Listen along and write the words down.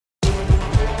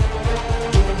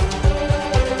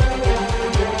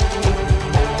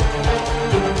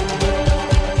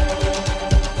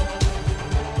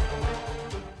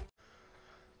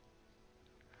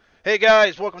Hey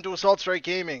guys, welcome to Assault Strike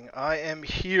Gaming. I am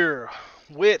here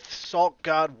with Salt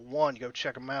God 1. Go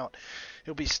check him out.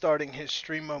 He'll be starting his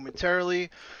stream momentarily.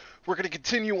 We're going to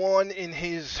continue on in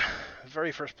his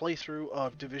very first playthrough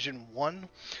of Division 1.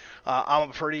 I'm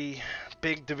a pretty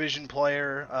big Division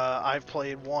player. I've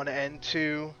played 1 and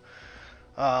 2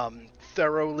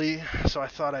 thoroughly, so I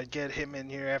thought I'd get him in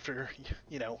here after,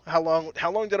 how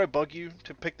long did I bug you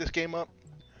to pick this game up?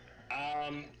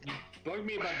 You bugged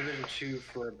me about Division 2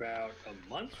 for about a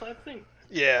month, I think.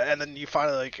 Yeah, and then you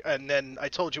finally and then I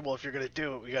told you, well, if you're gonna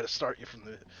do it, we got to start you from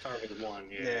the. Start with 1,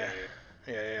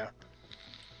 Yeah.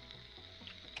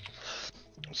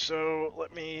 So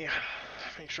let me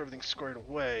make sure everything's squared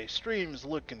away. Stream's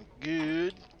looking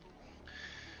good.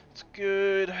 It's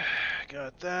good.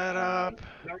 Got that up.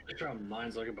 Not really sure how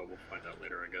mine's looking, but we'll find out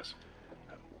later, I guess.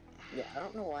 Yeah, I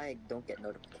don't know why I don't get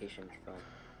notifications from.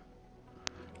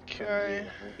 Okay.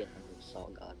 I get them from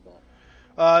Salt God,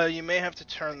 but. You may have to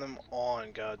turn them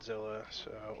on, Godzilla.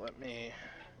 So let me.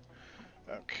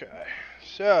 Okay.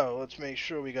 So let's make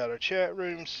sure we got our chat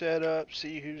room set up.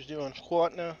 See who's doing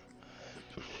what now.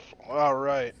 All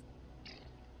right.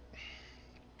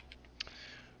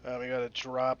 We got to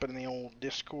drop in the old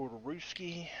Discord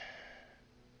Rooski.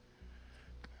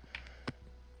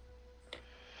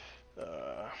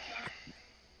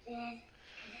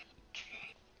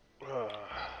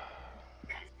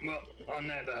 Well, on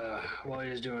that, while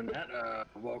he's doing that,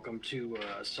 welcome to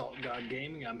Assault God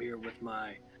Gaming. I'm here with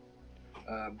my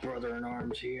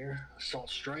brother-in-arms here, Assault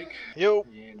Strike. Yo.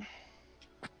 And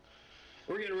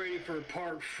we're getting ready for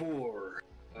part 4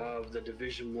 of the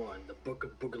Division 1, the Book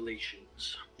of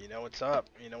Boogalations. You know what's up.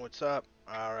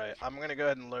 Alright, I'm gonna go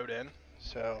ahead and load in.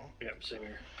 So Yep, same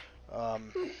here.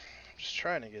 Just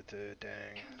trying to get the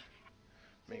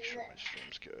make sure my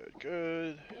stream's good.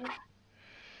 Good.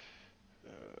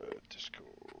 Discord.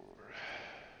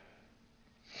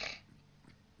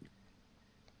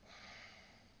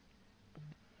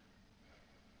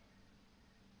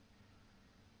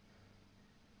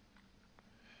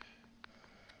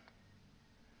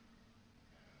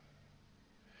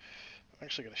 I'm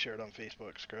actually going to share it on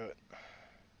Facebook. Screw it.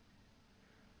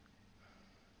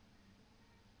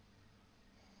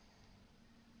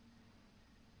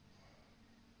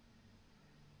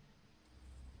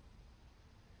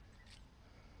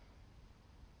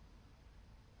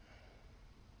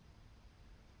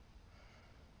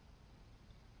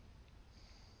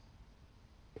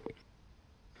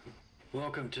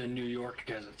 Welcome to New York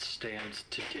as it stands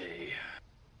today.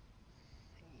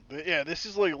 But yeah, this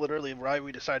is like literally why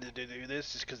we decided to do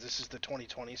this, is because this is the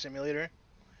 2020 simulator.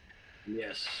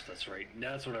 Yes, that's right.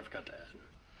 That's what I forgot to add.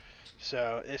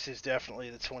 So this is definitely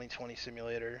the 2020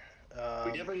 simulator.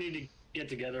 We definitely need to get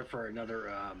together for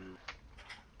another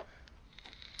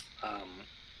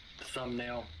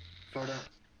thumbnail photo.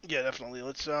 Yeah, definitely.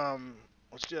 Let's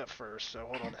do that first. So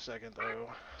hold on a second though.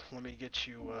 Let me get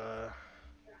you.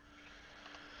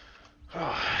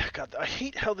 Oh God, I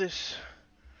hate how this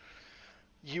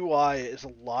UI is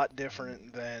a lot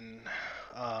different than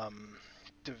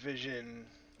Division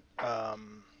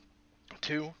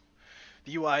 2.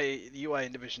 The UI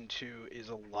in Division 2 is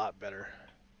a lot better.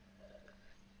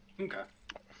 Okay.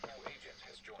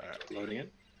 Right. Loading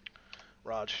it.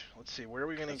 Raj, let's see. Where are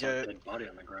we gonna That's get? a dead body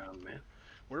on the ground, man.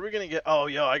 Where are we gonna get? Oh,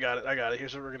 yo, I got it.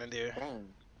 Here's what we're gonna do.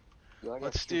 Dang. You already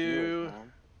Let's have 2 viewers, do.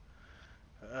 man.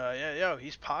 Yeah, yo,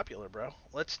 he's popular, bro.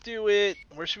 Let's do it.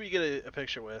 Where should we get a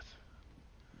picture with?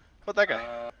 What that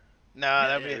guy? Nah,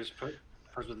 that'd be.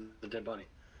 First with the dead body.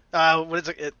 What is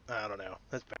it? I don't know.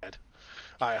 That's bad.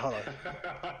 All right, hold on.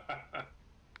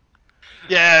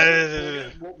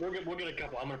 Yeah. We'll get a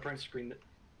couple. I'm gonna print screen it.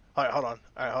 All right, hold on.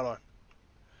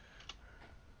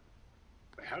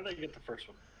 Wait, how did I get the first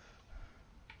one?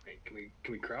 Wait, can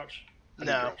we crouch?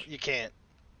 No, you can't.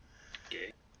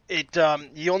 Okay.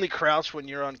 You only crouch when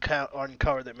you're on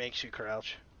cover that makes you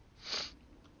crouch.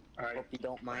 All right. Hope you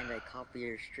don't mind I copy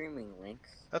your streaming links.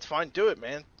 That's fine. Do it,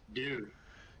 man. Dude.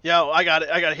 Yo, I got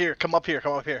it here. Come up here.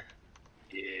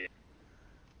 Yeah.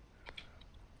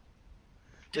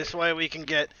 This way we can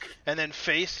get, and then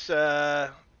face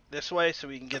this way so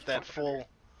we can get that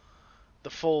the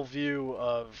full view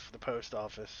of the post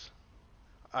office.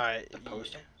 All right. The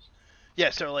post office?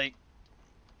 Yeah. So like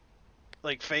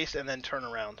face and then turn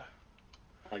around.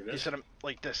 Like this? You said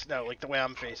like this. No, like the way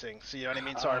I'm facing. So you know what I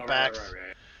mean? So our backs.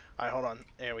 Right. All right, hold on.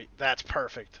 That's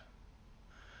perfect.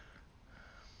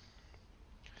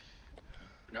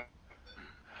 No.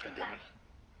 God damn it.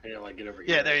 I need to like get over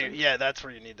here. Yeah, there you. Yeah, that's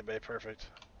where you need to be. Perfect.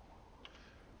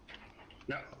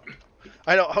 No.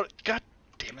 I know. God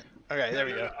damn it. Okay, there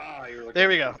we go. Ah, There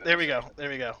we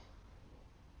go.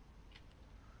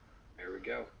 There we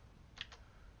go.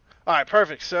 All right,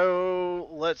 perfect. So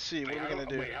let's see. What are we gonna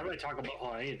do? Wait, how do I talk about? Oh,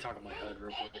 I need to talk on my HUD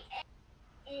real quick.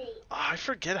 Oh, I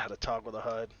forget how to toggle the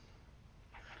HUD.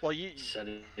 Well, you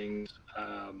Settings.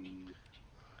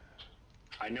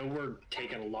 I know we're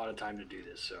taking a lot of time to do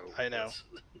this, so I know.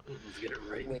 Let's get it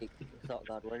right. Wait, Salt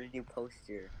God, where did you post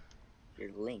your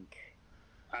link?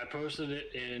 I posted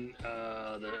it in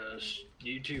the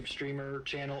YouTube streamer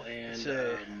channel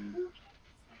and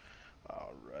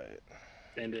all right.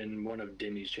 And in one of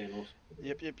Demi's channels.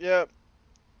 Yep.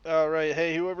 All right.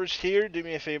 Hey, whoever's here, do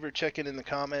me a favor, check in the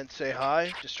comments, say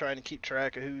hi. Just trying to keep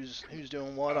track of who's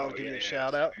doing what. I'll give you a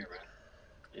shout out.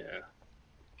 Yeah.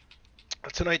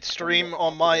 Tonight's stream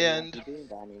on my end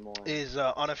is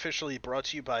unofficially brought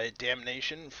to you by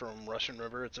Damnation from Russian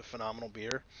River. It's a phenomenal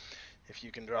beer. If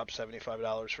you can drop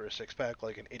 $75 for a 6-pack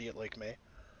like an idiot like me.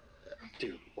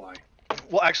 Dude, why?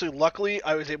 Well, actually, luckily,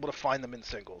 I was able to find them in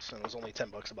singles, and it was only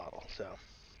 $10 a bottle, so.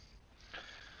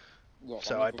 Yeah,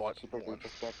 so I bought one.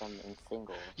 Just get them in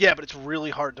singles. Yeah, but it's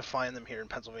really hard to find them here in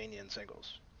Pennsylvania in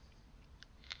singles.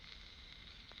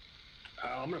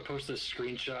 I'm going to post this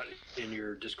screenshot in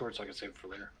your Discord so I can save it for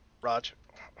later. Raj.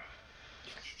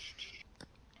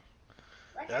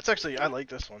 That's actually, I like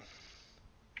this one.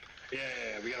 Yeah,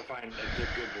 we gotta find a good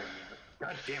one.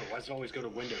 God damn it, why does it always go to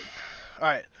Windows?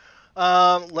 Alright.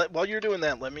 While you're doing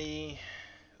that, let me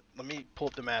pull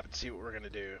up the map and see what we're gonna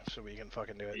do so we can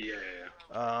fucking do it.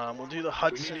 Yeah. We'll do the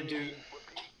Hudson.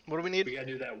 What do we need? We gotta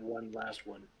do that one last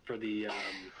one for the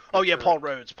oh yeah, Paul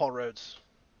Rhodes.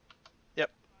 Yep.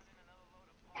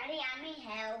 Daddy, I need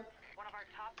help. One of our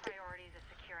top priorities is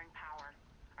securing power.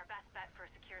 Our best bet for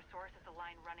a secure source is a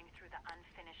line running through the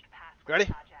unfinished pathway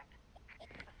project.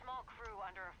 A small crew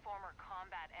under a former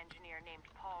combat engineer named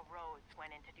Paul Rhodes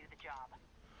went in to do the job.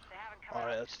 They haven't come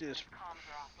Alright, out let's do this. comms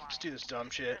are offline. Let's do this dumb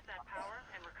shit. Power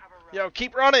and recover Rhodes. Yo,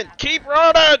 keep running! Keep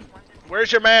running!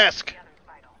 Where's your mask?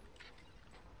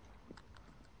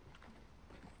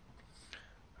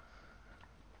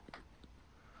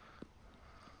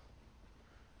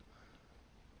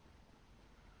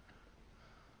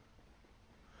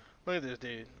 Look at this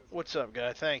dude. What's up,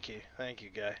 guy? Thank you,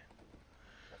 guy.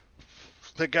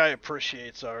 The guy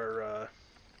appreciates our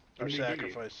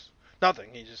sacrifice. Nothing.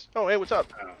 He just. Oh, hey, what's up?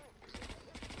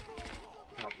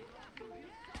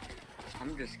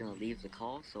 I'm just gonna leave the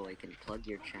call so I can plug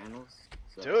your channels.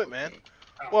 So do it, man.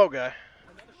 Whoa, guy.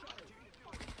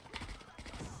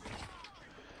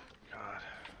 God.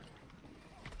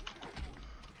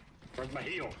 Where's my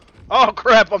heel? Oh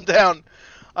crap! I'm down.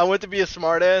 I went to be a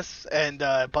smartass and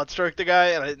butt stroked the guy,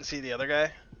 and I didn't see the other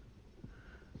guy.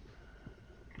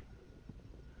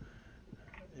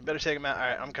 You better take him out.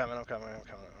 Alright, I'm coming.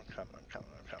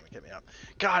 Get me out.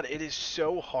 God, it is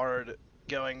so hard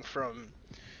going from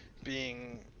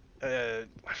being, I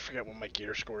forget what my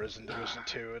gear score is in Division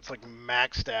 2. It's like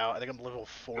maxed out. I think I'm level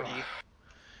 40.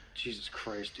 Jesus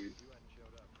Christ, dude.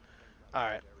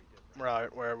 Alright.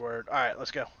 Alright,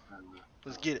 let's go.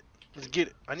 Let's get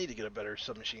it. I need to get a better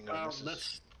submachine gun.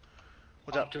 That's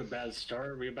what's up? To a bad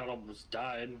start. We about almost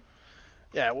died.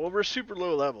 Yeah, well, we're super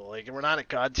low level. Like, we're not at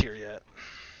God tier yet.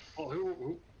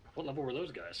 Oh, what level were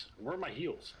those guys? Where are my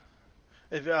heals?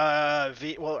 If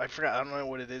V, well, I forgot. I don't know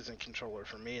what it is in controller.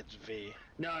 For me, it's V.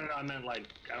 No, I meant like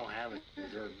I don't have it.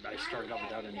 I started off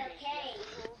without any.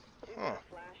 Huh.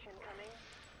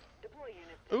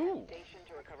 Ooh.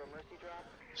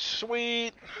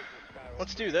 Sweet.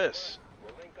 Let's do this.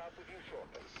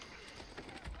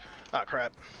 Ah,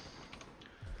 crap.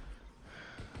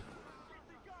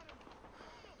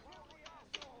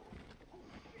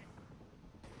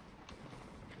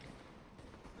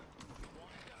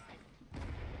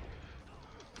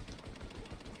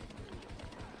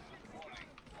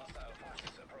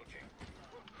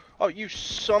 Oh, you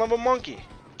son of a monkey.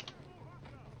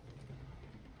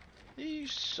 You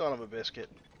son of a biscuit.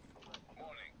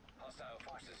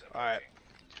 Alright.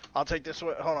 I'll take this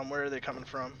way. Hold on, where are they coming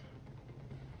from?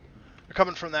 They're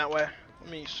coming from that way.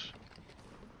 Let me...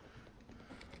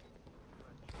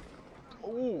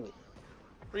 Ooh.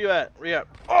 Where you at? Where you at?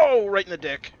 Oh, right in the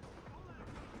dick.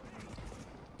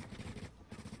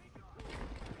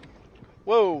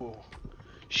 Whoa.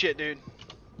 Shit, dude.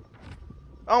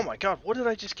 Oh my god, what did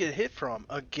I just get hit from?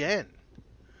 Again.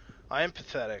 I am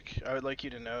pathetic. I would like you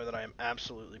to know that I am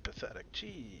absolutely pathetic.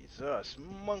 Jesus,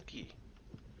 monkey.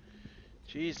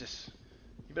 Jesus.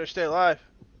 You better stay alive.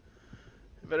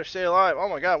 You better stay alive. Oh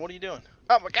my god, what are you doing?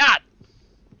 Oh my god!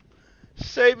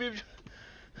 Save me.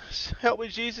 Help me,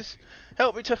 Jesus.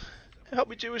 Help me, help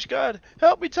me, Jewish God.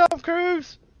 Help me, Tom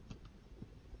Cruise.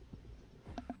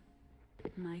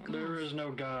 There is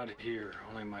no God here,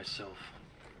 only myself.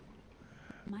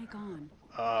 Mic on.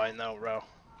 Oh, I know, bro.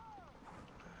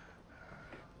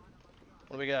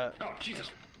 What do we got? Oh, Jesus.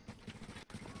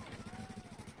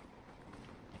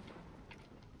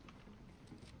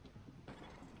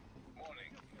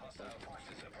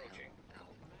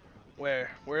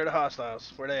 Where? Where are the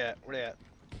hostiles? Where they at? Where they at?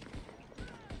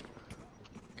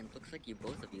 And it looks like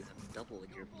both of you have doubled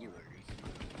your viewers.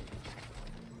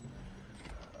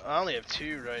 I only have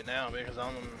 2 right now because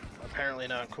I'm apparently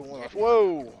not cool enough.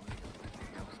 Whoa! Now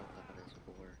Salt God has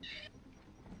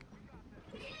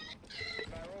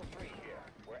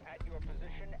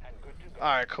 4.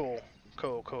 Alright, cool.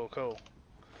 Cool.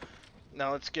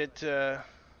 Now let's get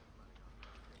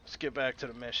back to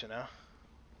the mission, huh?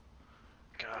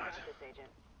 God. Agent.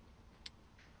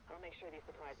 I'll make sure these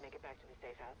supplies make it back to the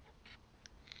safe house.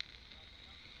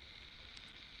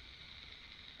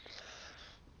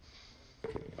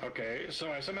 Okay,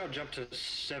 so I somehow jumped to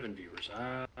 7 viewers.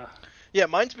 Yeah,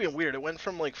 mine's being weird. It went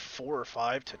from like 4 or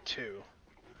 5 to 2.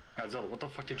 Godzilla, what the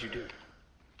fuck did you do?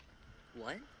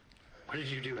 What? What did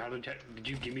you do? How did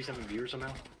you give me 7 viewers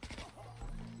somehow?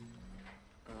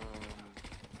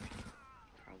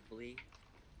 Probably.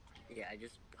 Yeah, I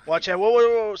just... Watch out.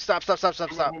 Whoa. Stop.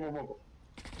 Whoa.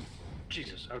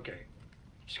 Jesus, okay.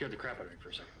 Scared the crap out of me for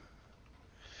a second.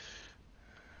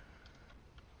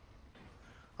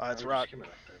 It's Why would you Rock. scare me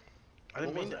like that? I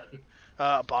didn't What mean was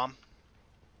that. A bomb.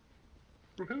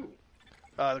 From who?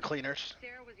 The cleaners.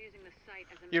 Sarah was using the site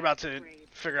as a You're about to grave.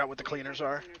 figure out what the cleaners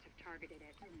are. Cleaners have targeted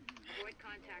it. Avoid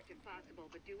contact if possible,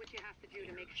 but do what you have to do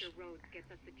to make sure Rhodes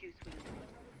gets us the juice we need.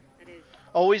 That is,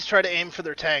 Always try to aim for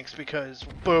their tanks because,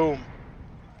 boom.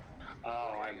 Oh,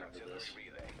 I remember this.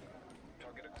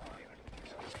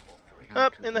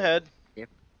 Up in the head. Yep,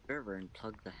 server and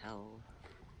plug the hell.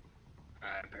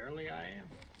 Apparently I am.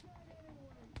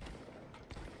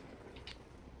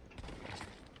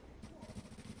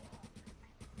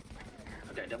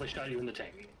 Okay, definitely shot you in the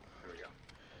tank. There we go.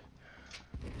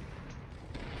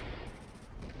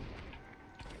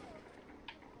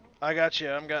 I got you.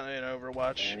 I'm getting an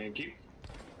Overwatch. Thank you.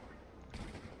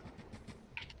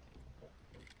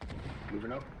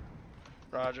 Moving up.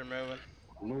 Roger, moving.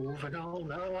 Moving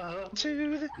on up.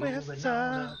 To the west Moving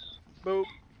side. on up. Boop.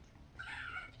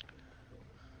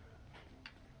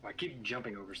 I keep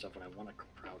jumping over stuff when I want to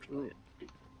crouch. Ooh.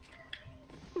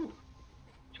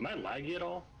 Am I laggy at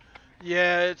all?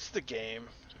 Yeah, it's the game.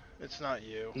 It's not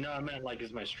you. No, I meant like,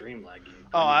 is my stream laggy?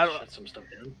 Oh, I need to don't- shut some stuff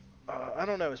down. I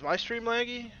don't know. Is my stream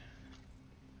laggy?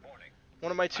 One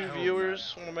of my 2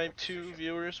 viewers want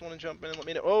to jump in and let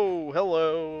me know. Oh,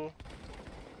 hello.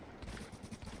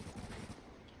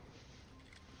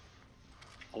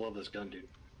 I love this gun, dude.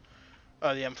 The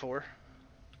M4.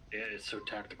 Yeah, it's so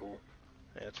tactical.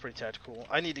 Yeah, it's pretty tactical.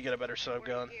 I need to get a better sub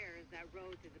gun. here is that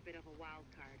Rhodes is a bit of a wild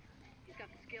card. He's got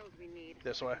the skills we need.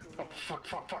 This way. Oh, fuck.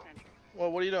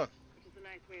 Well, what are you doing? Which is a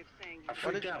nice way of saying I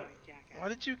freaked out. Why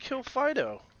did you kill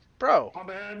Fido? Bro. My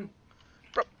bad.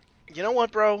 You know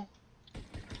what, bro?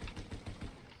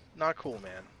 Not cool,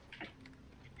 man.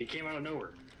 He came out of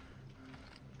nowhere.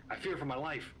 I fear for my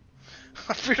life.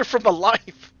 I fear for my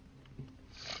life.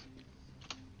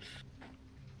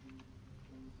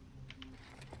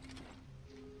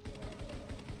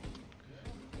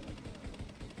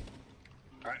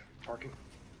 Alright, parking.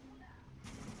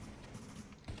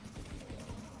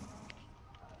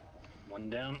 One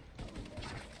down.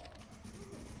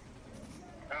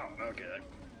 Oh, okay.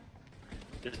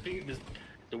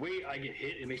 The way I get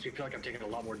hit, it makes me feel like I'm taking a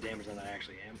lot more damage than I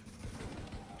actually am.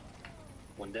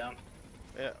 One down.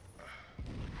 Yeah.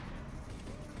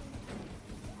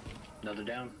 Another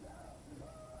down.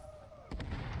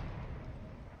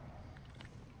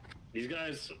 These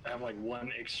guys have like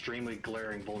one extremely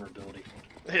glaring vulnerability.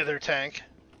 Yeah, their tank.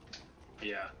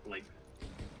 Yeah, like...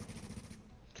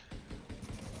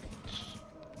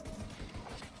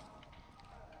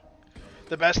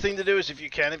 The best thing to do is if you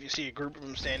see a group of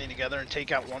them standing together and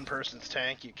take out one person's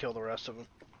tank, you kill the rest of them.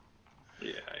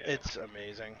 Yeah. It's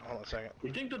amazing. Hold on a second.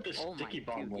 You think that the Oh my sticky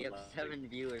bomb dude, will we have last? 7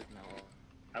 viewers now.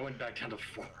 I went back down to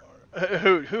 4.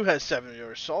 Who has 7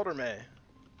 viewers? Salt or May?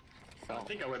 I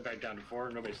think I went back down to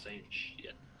 4. Nobody's saying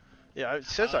shit. Yeah, it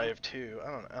says I have 2.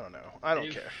 I don't know. I don't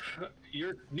If care.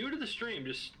 you're new to the stream,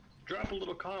 just drop a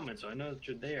little comment so I know that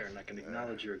you're there and I can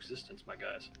acknowledge your existence, my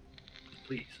guys.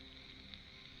 Please.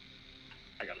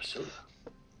 I got a soda.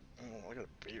 Oh, I got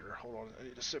a beer. Hold on. I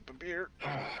need a sip of beer.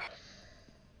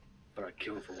 But I'd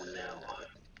kill for one now.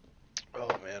 Oh,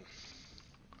 man.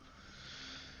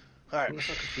 Alright. Looks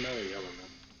like a mellow yellow, man.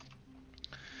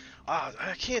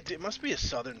 I can't do... It must be a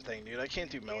southern thing, dude. I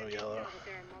can't do mellow yellow.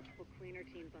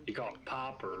 You call it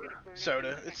pop or...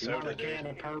 Soda. It's You want soda, a dude. can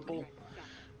of purple?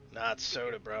 Not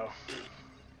soda, bro.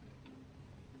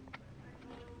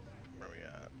 Where we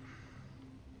at?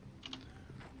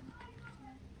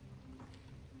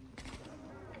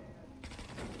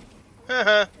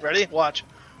 Haha, ready? Watch.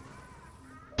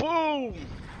 Boom!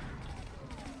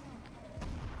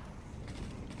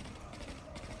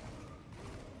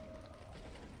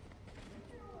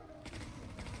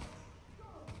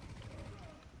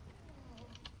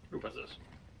 Who was this?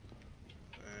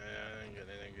 Ain't got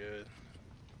anything good.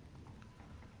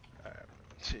 Alright,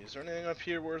 let's see. Is there anything up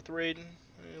here worth raiding?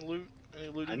 Any loot? Any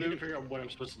looty I need to loot? figure out what I'm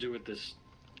supposed to do with this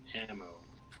ammo.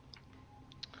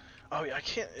 Oh yeah, I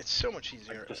can't. It's so much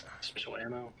easier. Like this special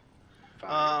ammo.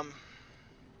 I don't know.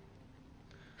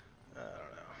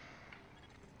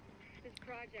 This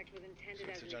project was intended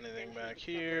See as if there's an anything extension back of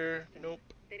the here. system. Nope.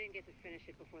 They didn't get to finish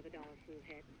it before the dollar flu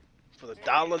hit. For the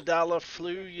dollar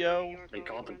flu, yo. They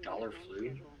call it the dollar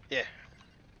flu? Yeah.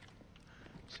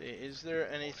 See, is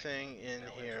there anything in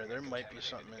here? There might be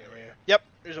something in here. Yep,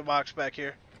 there's a box back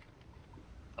here.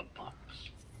 A box.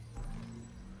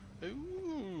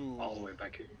 Ooh. All the way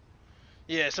back here.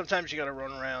 Yeah, sometimes you gotta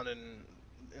run around and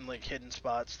in like hidden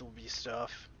spots there'll be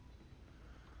stuff.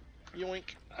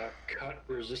 Yoink. A cut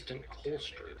resistant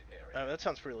holster. Oh, that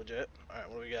sounds pretty legit. Alright,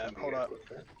 what do we got? Hold up.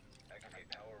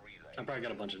 I probably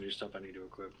got a bunch of new stuff I need to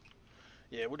equip.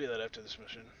 Yeah, we'll do that after this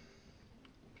mission.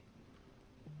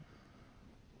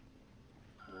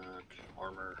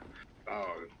 Armor.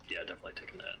 Oh, yeah, definitely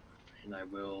taking that. And I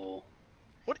will.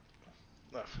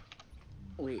 Oh.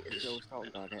 Wait, so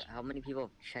Salt got it. How many people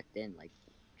have checked in, like,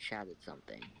 chatted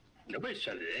something? Nobody's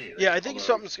shut it anything. Yeah, I think although-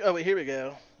 something's. Oh, wait, here we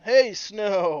go. Hey,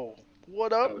 Snow.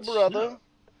 What up, Oh, it's brother? Snow.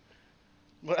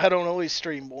 But I don't always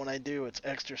stream, but when I do, it's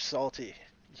extra salty.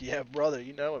 Yeah, brother,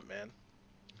 you know it, man.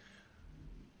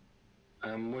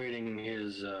 I'm waiting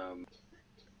his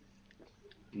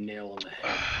nail in the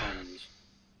head puns.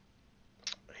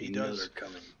 He You know does. they're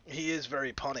coming. He is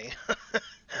very punny.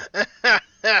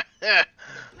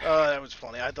 Oh, that was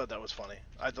funny. I thought that was funny.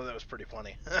 I thought that was pretty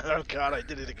funny. Oh god, I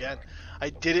did it again. I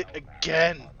did it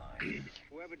again.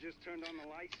 Whoever just turned on the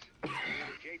lights,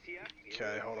 JTF,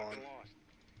 Okay, hold on. lost.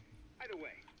 Either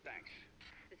way, thanks.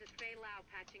 This is Faye Lau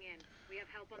patching in. We have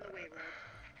help on the way,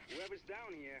 Rhodes. Whoever's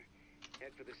down here,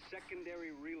 head for the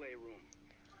secondary relay room.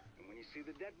 And when you see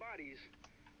the dead bodies,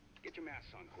 get your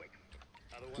masks on quick.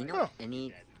 Otherwise, Do you know Oh.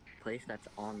 any place that's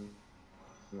on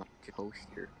like to host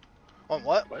here? On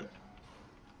what? What?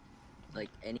 Like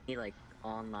any like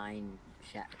online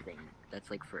chat thing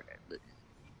that's like for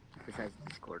besides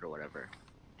Discord or whatever.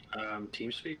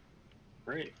 TeamSpeak?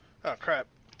 Right. Oh crap.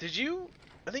 Did you?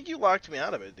 I think you locked me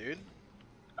out of it, dude.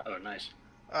 Oh, nice.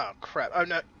 Oh crap. Oh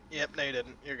no. Yep, no you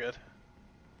didn't. You're good.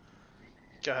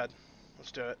 Go ahead.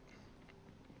 Let's do it.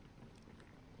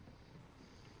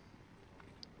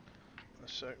 A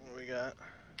sec, what we got?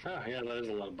 Oh, yeah, that is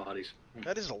a lot of bodies.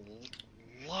 That is a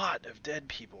lot of dead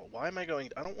people. Why am I going?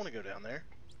 I don't want to go down there.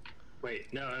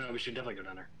 Wait, no, we should definitely go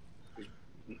down there.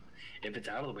 If it's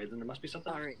out of the way, then there must be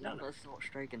something Alright, now down there. Salt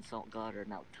Strike and Salt God are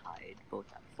now tied, both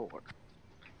at 4.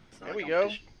 It's not There a we go.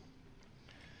 competition.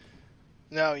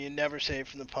 No, you never save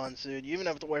from the puns, dude. You even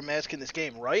have to wear a mask in this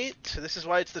game, right? So this is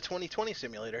why it's the 2020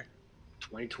 simulator.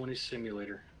 2020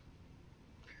 simulator.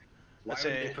 Why Let's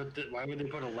would, say- they put why would they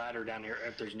put a ladder down here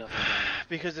if there's nothing down there?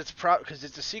 Because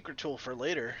it's a secret tool for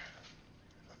later.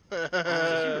 Oh, it's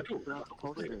a super tool. Not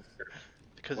supposed to.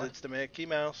 Because What? it's the Mickey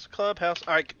Mouse Clubhouse.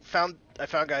 All right, I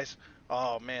found guys.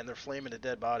 Oh man, they're flaming a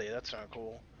dead body. That's not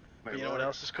cool. Wait, You know what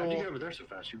else is How'd you cool? get over there so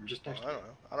fast? You were just Oh, next I to don't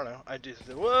know. I don't know. I just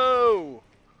did. Whoa!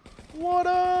 What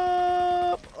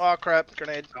up? Oh crap!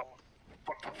 Grenade. Fuck.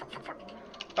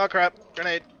 Oh crap!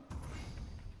 Grenade.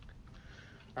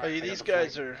 Alright, I got These the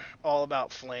guys flank. are all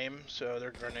about flame, so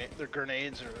their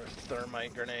grenades are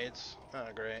thermite grenades. Oh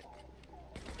great.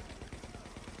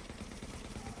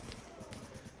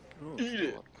 Ooh, Eat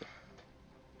it.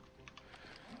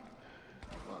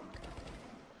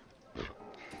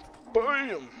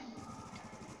 Bam!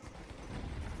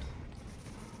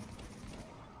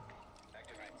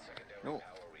 No.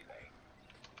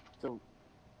 So,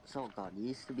 Salt God, you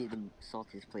used to be the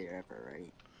saltiest player ever,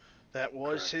 right? That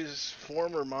was Correct. his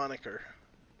former moniker.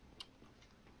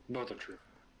 Both are true.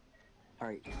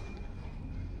 Alright.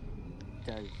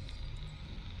 Does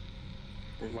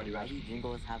What do you Mighty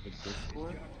Jingles have a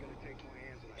Discord?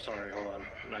 Sorry, hold on.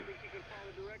 I'm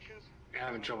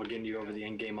having trouble getting you over the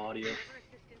in-game audio. Whatever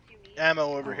assistance you need,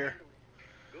 Ammo over here.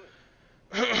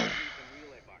 Some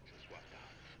relay boxes swapped out.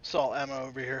 Salt ammo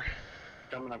over here.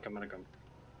 Coming.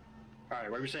 Alright,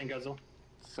 what were you saying, Guzzle?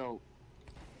 So,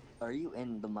 are you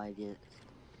in the Mighty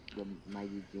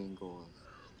Jingles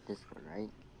Discord, right?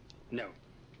 No.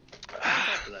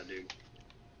 for that dude.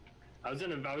 I was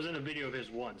in a video of his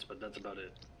once, but that's about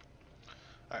it.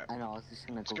 I know, I was just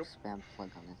gonna go go. spam plug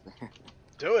on this there.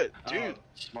 Do it, dude. Oh,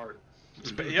 smart.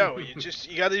 Yo,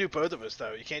 you gotta do both of us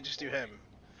though. You can't just do him.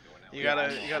 You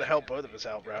gotta help both of us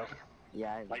out, bro.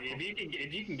 Yeah, I Like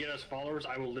if you can get us followers,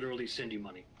 I will literally send you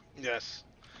money. Yes.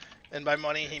 And by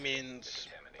money he means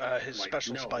his Like,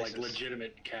 special no, spices. like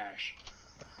legitimate cash.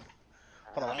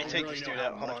 Hold on, let me I don't take really this know dude how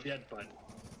out. Hold much on. Yet, but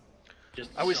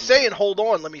just I was some- saying, hold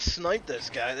on, let me snipe this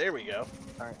guy. There we go.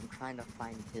 Alright, I'm trying to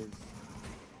find his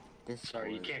Discord.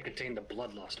 Sorry, you can't contain the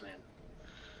bloodlust, man.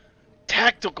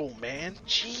 Tactical, man.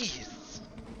 Jeez.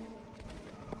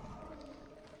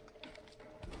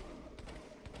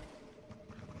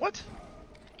 What?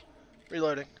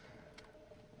 Reloading.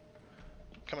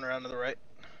 Coming around to the right.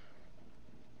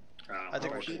 I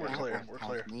think Oh, we're clear. We're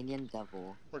clear. Tasmanian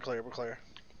Devil. We're clear. We're clear.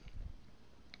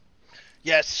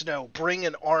 Yes, Snow. Bring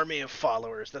an army of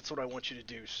followers. That's what I want you to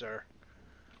do, sir.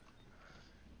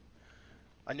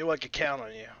 I knew I could count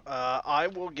on you. I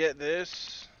will get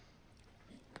this.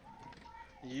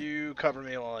 You cover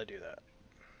me while I do that.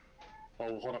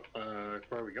 Oh, hold up.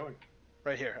 Where are we going?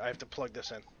 Right here. I have to plug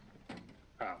this in.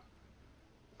 Oh.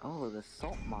 Oh, the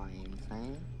salt mines,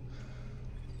 eh?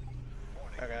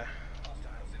 Okay.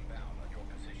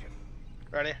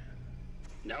 Ready?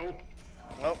 No.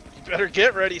 Well, you better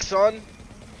get ready, son.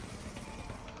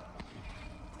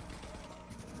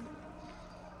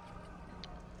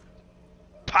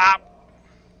 Pop.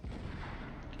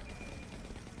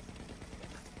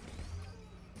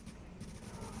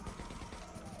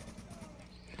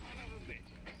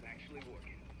 It's actually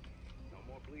working. No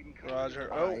more bleeding. Roger.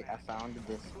 Oh, Alright, I found the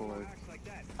Discord.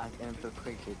 I've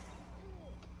infiltrated.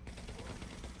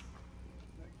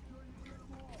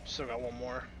 still got one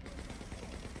more.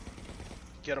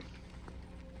 Get him.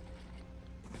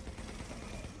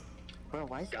 Bro,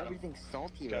 why is Got him. everything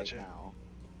salty Gotcha. right now?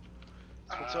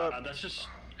 What's up? That's just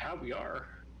how we are.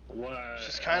 What? It's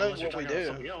just kind of unless you're what we talking about do.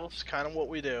 somebody else. It's kind of what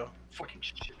we do. Fucking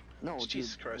shit. No,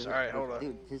 Jesus dude, Christ. dude, Alright, hold on.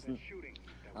 Dude, his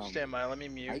Stand by. Let me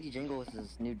mute. ID Jingles'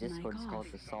 new Discord is called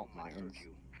the Salt Mines,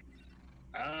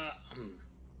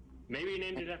 Maybe he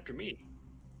named it after me.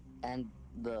 and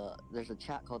there's a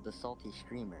chat called the Salty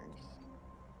Streamers.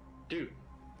 Dude.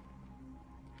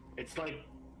 It's like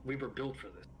we were built for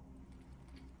this.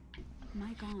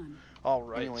 Mic on. All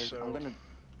right, Anyways, so. I'm gonna.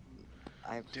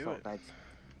 I have do salt it. bags.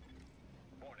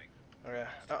 Okay.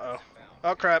 Uh-oh.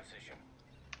 Oh, crap.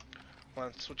 Hold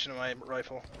on, switching to my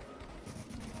rifle.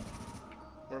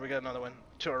 Where we got another one?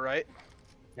 To our right.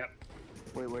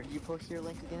 Wait, where did you post your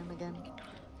link again?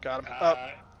 Got him. Up.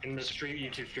 In the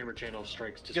YouTube streamer channel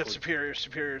strikes Get Discord.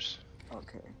 superiors.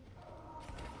 Okay.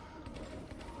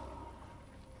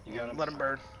 You got him? Let him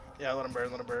burn. Yeah, let him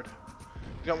burn.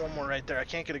 We got one more right there. I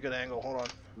can't get a good angle. Hold on.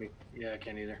 Yeah, I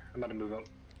can't either. I'm about to move up.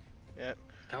 Yeah.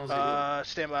 How's he doing?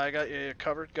 Stand by. I got you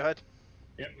covered. Go ahead.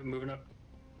 Yep, I'm moving up.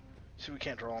 See, we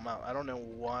can't draw him out. I don't know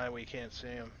why we can't see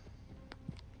him.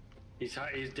 He's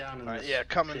high, he's down in Alright, this yeah,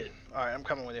 coming. pit. Alright, I'm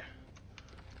coming with you.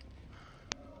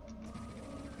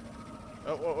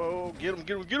 Oh, get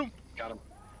him. Got him.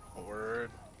 Word.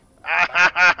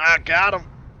 Ah, got him.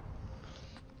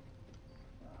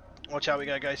 Watch out, we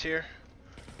got guys here.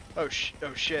 Oh shit.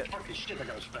 Fucking shit, that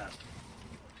guy was fast.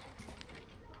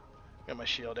 Got my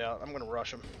shield out. I'm gonna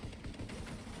rush him.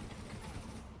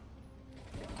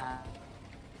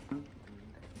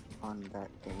 On that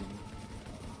thing.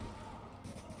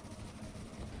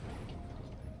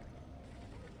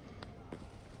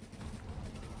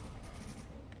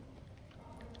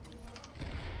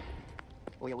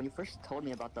 Oh yeah, when you first told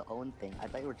me about the own thing, I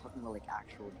thought you were talking about like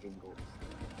actual jingles.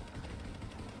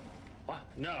 What?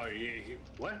 No,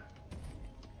 what?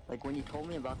 Like when you told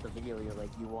me about the video, you're like,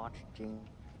 you watch jingles.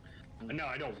 No,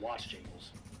 I don't watch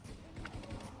jingles.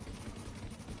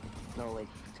 No, like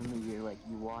to me, you're like,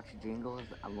 you watch jingles.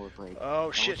 I was like, Oh I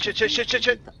was shit.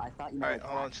 confused. I thought you meant Alright, like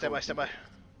hold on. Stand by. actual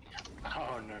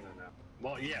Oh, no.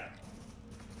 Well, yeah.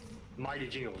 Mighty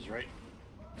jingles, right?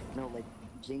 No, like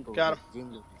jingles. Got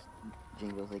like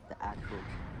jingles, like the actual,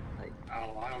 like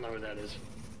Oh, I don't know what that is.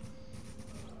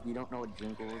 you don't know what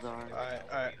jingles are.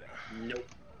 Alright. Nope.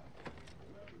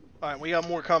 Alright, we got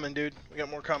more coming, dude. We got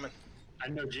more coming. I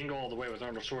know Jingle All the Way with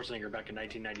Arnold Schwarzenegger back in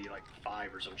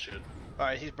 1995 or some shit.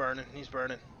 Alright, he's burning.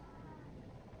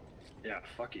 Yeah,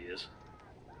 fuck he is.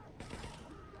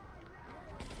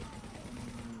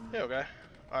 Yeah, okay.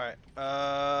 Alright.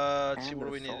 Let's see, what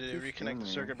do we need to do? Reconnect the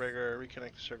circuit breaker.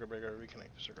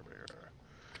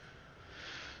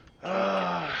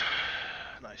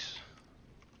 Nice.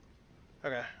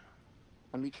 Okay.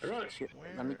 Let me Really?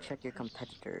 let me check your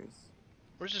competitors.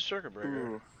 Where's the circuit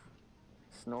breaker? Ooh,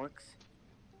 Snorks.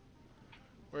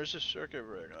 Where's the circuit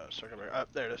rig? Circuit rig.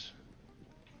 There it is.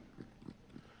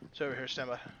 It's over here. Stand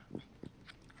by.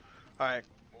 Alright.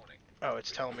 Oh,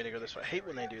 it's telling me to go this way. I hate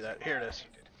when they do that. Here it is.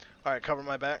 Alright, cover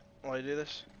my back while I do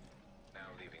this.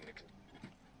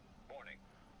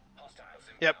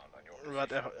 Yep.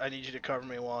 I need you to cover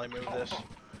me while I move this.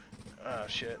 Oh,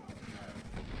 shit.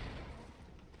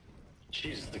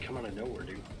 Jesus, they come out of nowhere,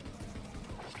 dude.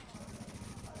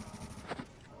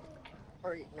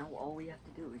 Alright, now all we have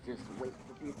to do is just wait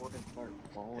for people to start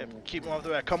following. Yep, keep them off the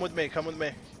back. Come with me, come with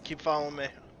me. Keep following me.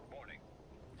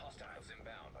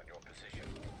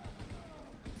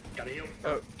 Gotta heal.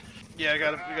 Oh, yeah, I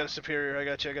got a superior. I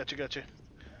got you.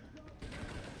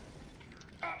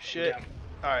 Shit. Down.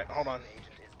 Alright, hold on.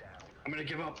 I'm gonna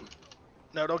give up.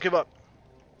 No, don't give up.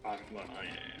 Oh, come on. Oh, yeah.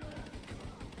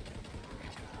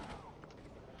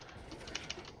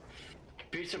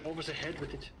 Beats him over the head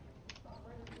with it.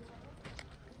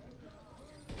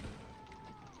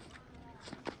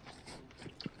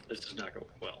 This does not go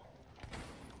well.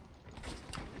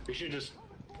 We should just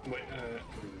wait.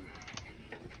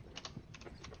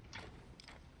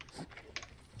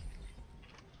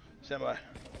 Stand by.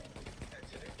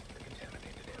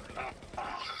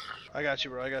 I got you,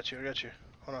 bro. I got you.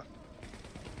 Hold on.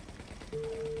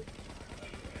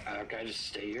 Okay, just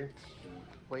stay here.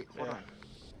 Wait, hold Yeah. on.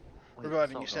 Wait,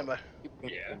 Reviving Salt you. Stand Dog. by.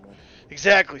 Yeah.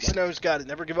 Exactly. Snow's got it.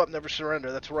 Never give up. Never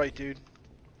surrender. That's right, dude.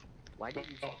 Why did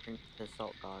you change the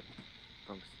Salt God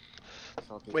from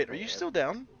Salty? Wait, are you still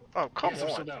down? Oh, come Yes, I'm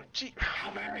on. still down. Gee.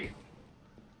 How Mary?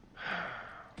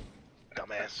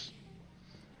 Dumbass.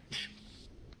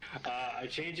 I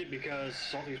changed it because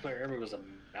Saltiest Player Ever was a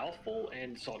mouthful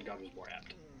and Salt God was more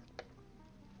apt.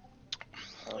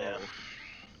 Yeah.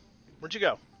 Where'd you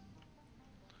go?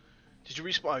 Did you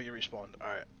respawn? Oh, you respawned.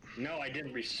 Alright. No, I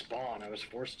didn't respawn. I was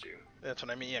forced to. That's what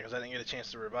I mean, yeah, because I didn't get a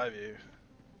chance to revive you.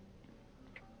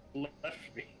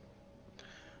 Left me.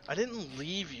 I didn't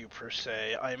leave you, per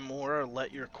se. I more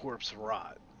let your corpse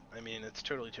rot. I mean, it's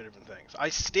totally two different things. I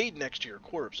stayed next to your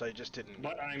corpse, I just didn't...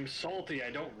 But I'm salty. I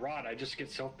don't rot. I just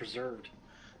get self-preserved.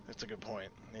 That's a good point.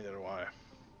 Neither do I.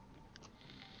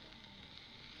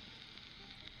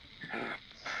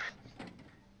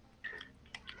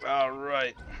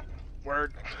 Alright.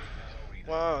 Word.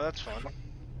 Wow, that's fun.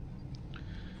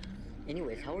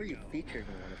 Anyways, how are you featured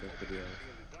in one of those videos?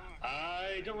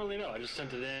 I don't really know. I just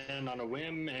sent it in on a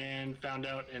whim and found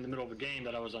out in the middle of a game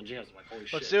that I was on jams. I'm like, holy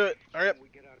shit. Let's do it. Alright,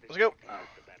 let's go.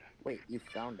 Wait, you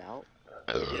found out?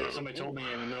 Yeah, somebody told me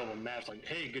in the middle of a match, like,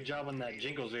 hey, good job on that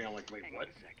Jingles there. I'm like, wait, what?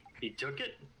 He took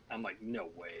it? I'm like, no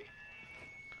way.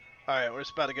 Alright, we're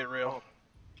just about to get real.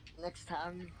 Next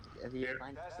time, if you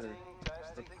find the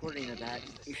recording of that,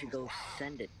 you should go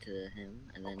send it to him,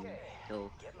 and then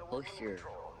he'll post your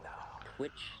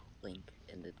Twitch link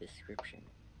in the description.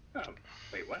 Oh,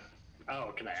 wait, what?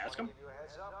 Oh, can I ask him?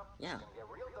 Yeah.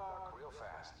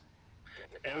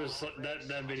 It was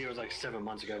that video was like 7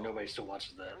 months ago. Nobody still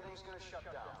watches that.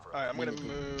 Alright, I'm gonna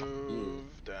move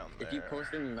down there. If you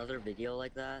posted another video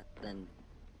like that, then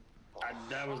I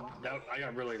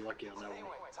got really lucky on that one.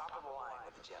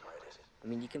 I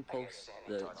mean you can post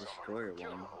the Destroyer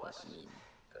one, but I mean,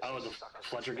 Oh, the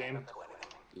Fletcher game?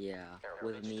 yeah,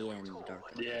 with me and Dark.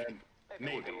 Yeah,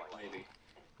 maybe.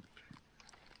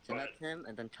 Send that to him,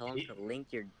 and then tell him to link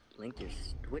your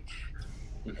Twitch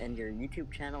and your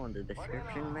YouTube channel in the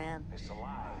description, man.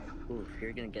 Oof,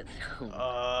 you're gonna get some.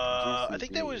 I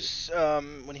think that was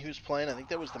when he was playing. I think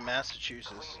that was the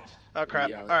Massachusetts. Oh crap!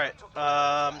 Yeah. All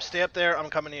right, stay up there. I'm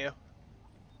coming to you.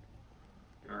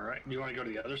 All right. You want to go to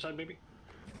the other side, maybe?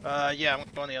 Yeah, I'm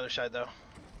gonna go on the other side though.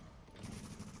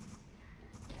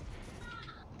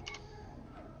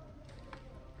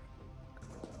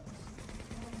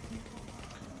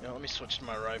 Yeah, let me switch to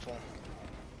my rifle.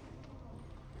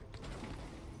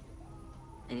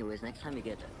 Anyways, next time you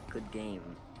get a good game,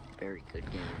 very good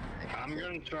game. I'm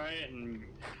gonna try it, and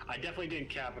I definitely didn't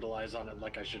capitalize on it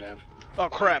like I should have. Oh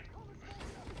crap!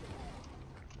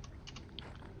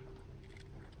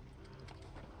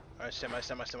 Alright, stand by.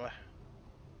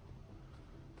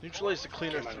 Neutralize the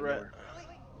cleaner Came out of threat. nowhere.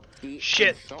 See,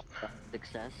 Shit. Assault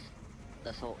success.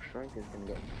 Assault Strike is gonna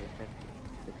get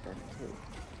success too.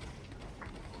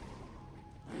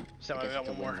 Stand by, I we guess got it's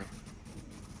a one more. winner.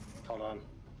 Hold on.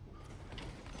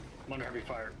 I'm under heavy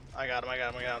fire. I got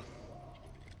him.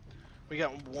 We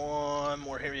got one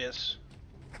more. Here he is.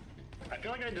 I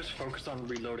feel like I just focused on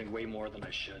reloading way more than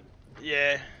I should.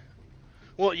 Yeah.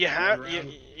 Well, you have, Run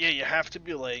around. you have to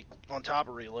be like on top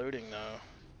of reloading though.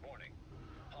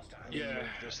 Yeah. Move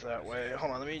this that way.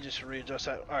 Hold on, let me just readjust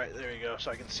that. All right, there you go, so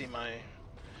I can see my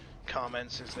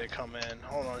comments as they come in.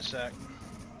 Hold on a sec.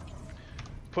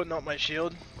 Putting up my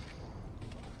shield.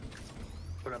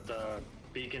 Put up the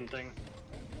beacon thing.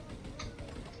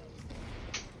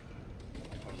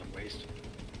 What was a waste?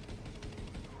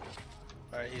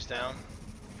 Alright, he's down.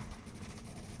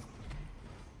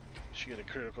 Should get a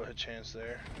critical hit chance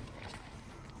there.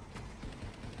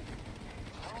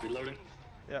 Reloading.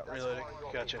 Yeah, reloading.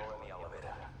 Gotcha.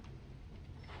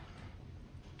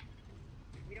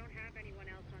 We don't have anyone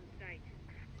else on site.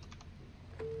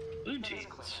 Blue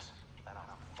jeans.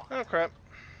 Oh crap.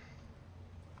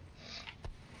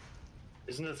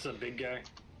 Isn't this a big guy?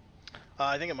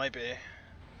 I think it might be.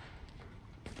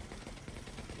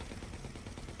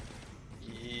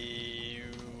 You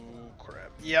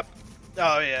crap. Yep.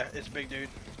 Oh yeah, it's big dude.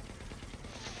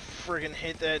 Friggin'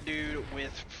 hit that dude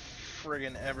with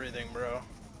friggin' everything, bro.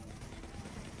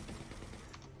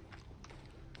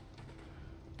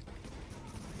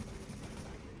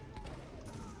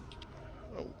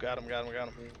 Oh, got him.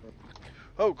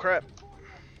 Oh crap.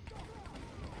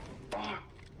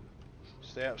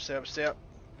 Stay up.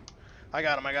 I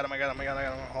got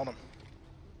him. Hold him.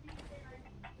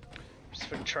 Just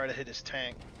gonna try to hit his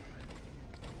tank.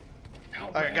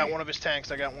 I got one of his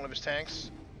tanks.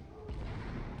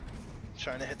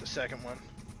 Trying to hit the second one.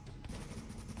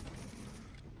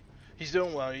 He's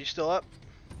doing well. Are you still up?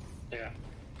 Yeah.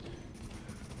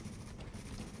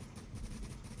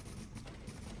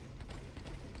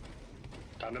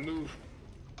 Time to move.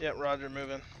 Yeah, Roger,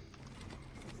 moving.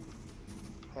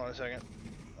 Hold on a second.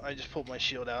 I just pulled my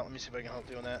shield out. Let me see if I can help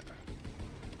doing that.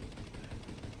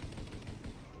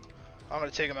 I'm gonna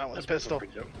take him out with a pistol.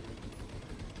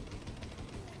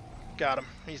 Got him.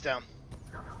 He's down.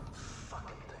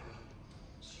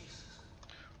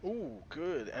 Ooh,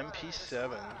 good.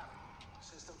 MP7.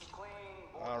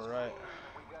 Alright.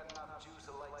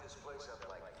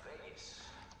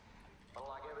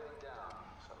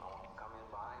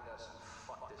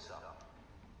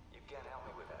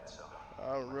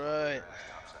 Alright.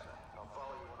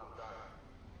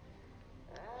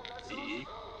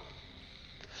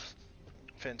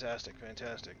 Fantastic.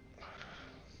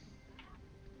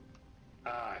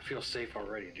 Ah, I feel safe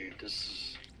already, dude. This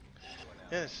is...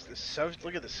 Yes,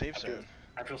 look at the safe zone.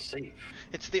 I feel safe.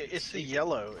 It's the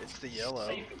yellow. It's the yellow.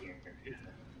 Safe in here. Yeah.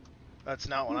 That's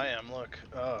not what I am. Look.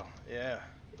 Oh, yeah.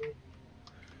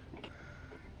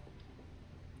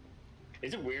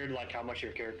 Is it weird, like, how much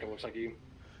your character looks like you?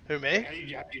 Who, me?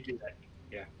 How'd you do that?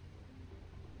 Yeah.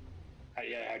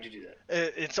 How'd you do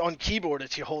that? It's on keyboard.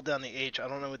 It's you hold down the H. I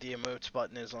don't know what the emotes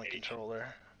button is on H.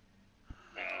 controller.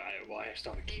 Well, I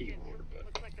still have a keyboard, but...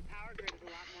 Looks like the power grid is a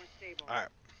lot more stable. Alright.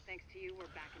 Thanks to you, we're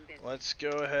back in business. Let's go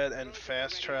ahead and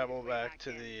fast travel back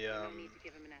to the, No need to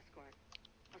give him an escort.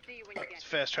 I'll see you when you get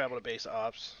fast travel to base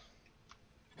ops.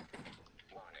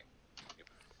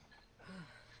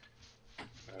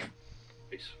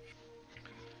 Peace.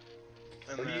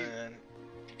 And What do you- then,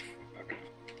 Okay.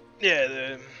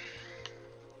 yeah,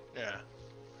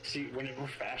 See, when we're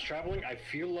fast traveling, I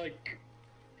feel like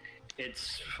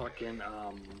it's fucking,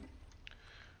 Alright,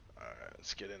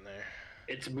 let's get in there.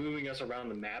 it's moving us around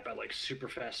the map at, like, super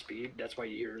fast speed. That's why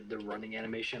you hear the running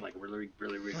animation, like, really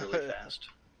fast.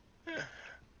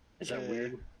 Is that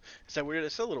weird? Is that weird?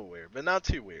 It's a little weird, but not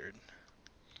too weird.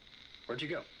 Where'd you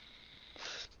go?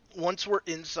 Once we're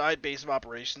inside base of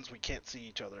operations, we can't see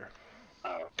each other.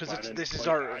 Because Well, this is like,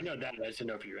 our... I know that, I just didn't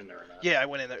know if you're in there or not. Yeah, I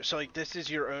went in there. So, like, this is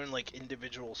your own, like,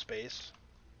 individual space.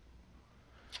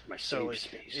 My So, safe like,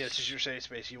 space. yeah, this is your safe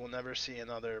space. You will never see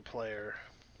another player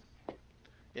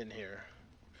in here.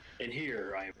 In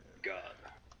here, I am God.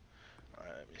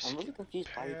 Alright, let me I'm see. really confused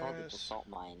why you called it the Pass. salt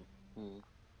mine.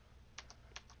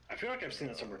 I feel like I've seen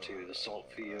that somewhere too. The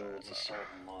salt fields, the salt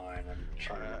mine. I'm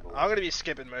trying to remember. I'm gonna be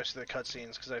skipping most of the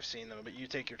cutscenes because I've seen them, but you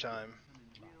take your time.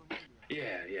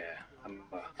 Yeah.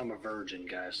 I'm a virgin,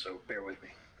 guys, so bear with me.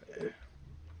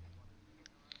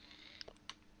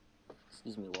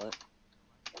 Excuse me, what?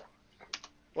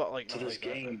 Well, like, To not this like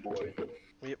that, Game but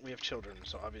Boy. we have children,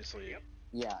 so obviously.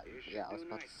 Yeah, I was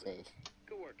about to say.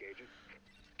 Good work, Agent.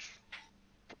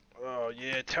 Oh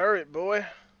yeah, turret boy.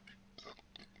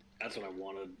 That's what I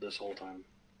wanted this whole time.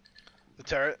 The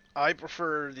turret. I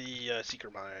prefer the seeker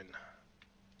mine.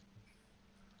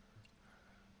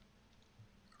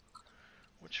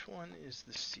 Which one is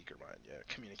the seeker mine? Yeah,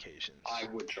 communications. I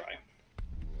would try.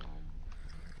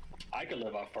 I could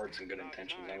live off farts and good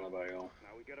intentions. I don't know about y'all. Now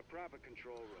we got a proper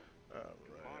control room.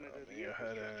 Alright, Monitor let the me go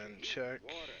ahead and check.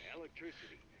 Water,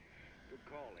 electricity. Good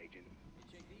call, Agent.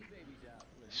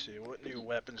 Let's see, what new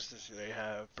weapons does they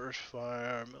have? Burst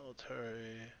fire,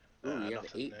 military. Ooh, you have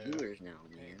nothing 8 new. viewers now,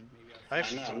 man. I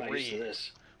have I'm not used to 3.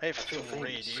 this. I have I feel 3.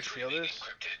 famous. Do you feel this?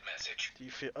 Do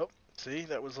you feel? Oh, See,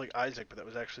 that was like Isaac, but that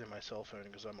was actually my cell phone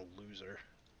because I'm a loser.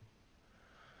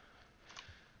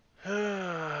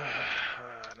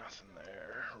 Nothing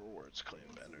there. Rewards claim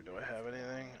vendor. Do I have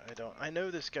anything? I don't. I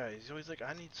know this guy. He's always like,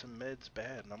 I need some meds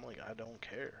bad, and I'm like, I don't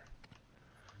care.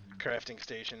 Crafting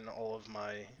station, all of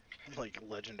my like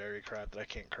legendary crap that I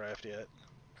can't craft yet.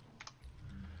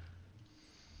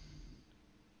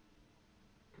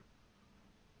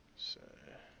 So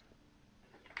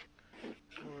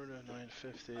 4 to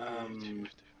 950. 250.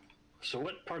 So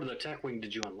what part of the tech wing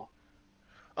did you unlock?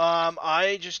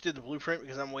 I just did the blueprint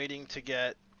because I'm waiting to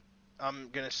get. I'm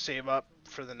gonna save up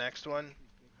for the next one.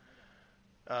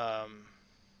 Yeah, I'm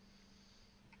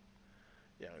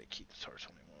gonna keep the TAR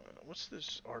 21. What's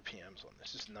this RPMs on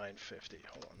this? This is 950.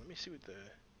 Hold on, let me see what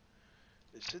the.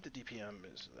 It said the DPM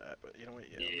is that, but you know what?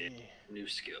 Yeah, let me... New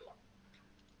skill.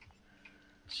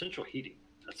 Central heating.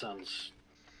 That sounds.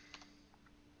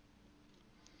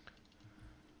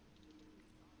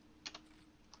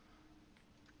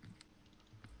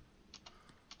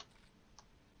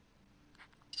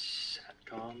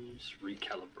 Satcoms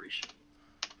recalibration.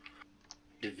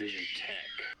 Division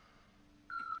tech.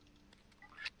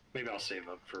 Maybe I'll save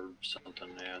up for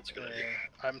something. Yeah, it's a good idea.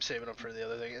 I'm saving up for the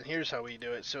other thing. And here's how we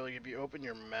do it. So like, if you open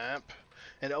your map,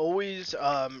 and always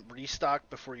restock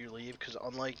before you leave, because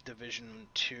unlike Division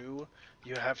 2,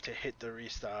 you have to hit the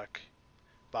restock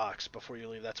box before you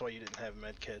leave. That's why you didn't have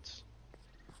med kits.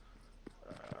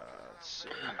 Let's see.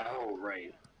 Oh,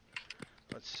 right.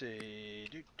 Let's see.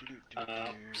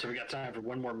 So we got time for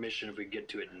one more mission if we get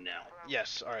to it now.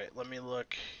 Yes. All right. Let me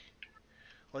look.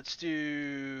 Let's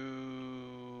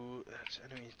do. That's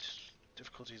enemy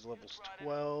difficulties levels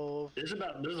 12. This is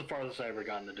the farthest I ever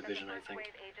gotten in the division. I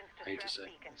think. I hate to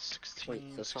say. 16. Wait,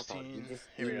 so Salt, you 16. just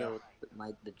Here we go.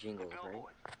 emailed the jingles, right?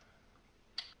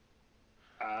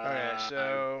 Alright,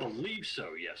 so I believe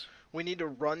so. Yes. we need to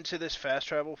run to this fast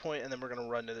travel point, and then we're gonna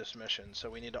run to this mission. So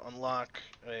we need to unlock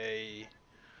a,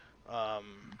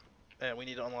 and we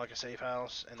need to unlock a safe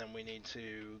house, and then we need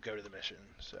to go to the mission.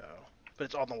 So, but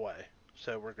it's on the way,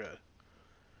 so we're good.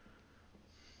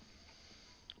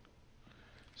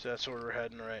 So that's where we're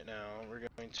heading right now. We're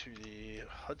going to the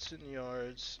Hudson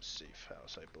Yards safe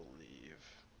house, I believe.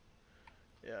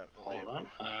 Yeah. Hold on.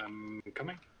 I'm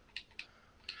coming.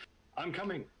 I'm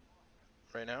coming.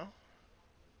 Right now?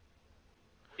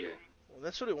 Yeah. Well,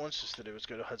 that's what it wants us to do, is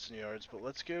go to Hudson Yards, but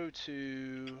let's go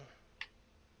to...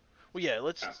 Well, yeah,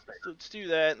 let's do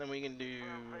that, and then we can do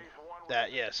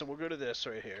that. Yeah, so we'll go to this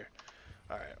right here.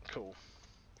 Alright, cool.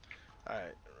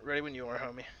 Alright, ready when you are,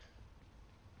 homie.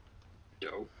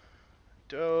 Dope.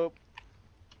 Dope.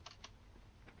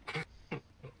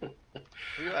 Where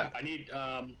you at? I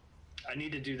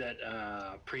need to do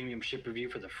that premium ship review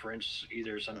for the French.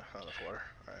 Either some. On the floor.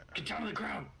 Alright. Get down on the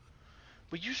ground.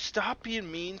 Will you stop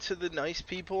being mean to the nice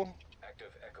people? Active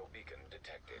echo beacon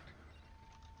detected.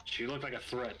 She looked like a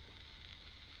threat.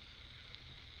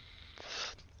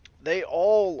 They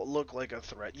all look like a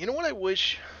threat. You know what I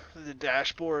wish the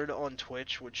dashboard on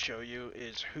Twitch would show you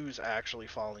is who's actually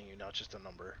following you, not just a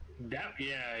number. Yeah.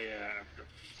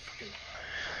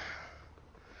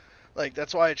 Like,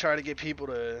 that's why I try to get people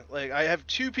to, like, I have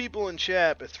 2 people in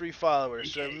chat but 3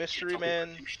 followers. So Mystery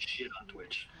Man. Shit on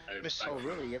Twitch. Oh,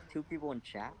 really? You have 2 people in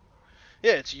chat?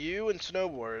 Yeah, it's you and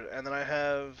Snowboard, and then I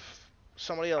have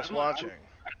somebody else watching.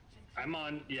 I'm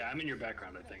on. Yeah, I'm in your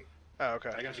background. I think. Oh, okay.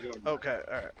 I got to go. Okay,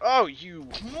 alright. Oh, you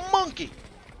monkey!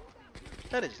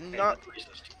 That is not...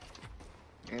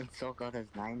 And Salt God has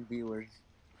 9 viewers.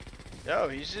 No,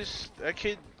 he's just...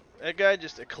 That guy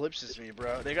just eclipses me,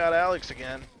 bro. They got Alex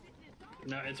again.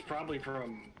 No, it's probably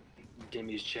from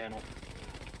Demi's channel.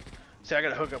 See, I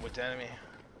gotta hook up with Demi.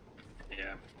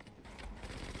 Yeah.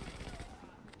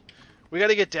 We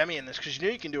gotta get Demi in this, because you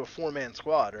know you can do a 4-man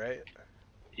squad, right?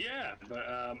 Yeah, but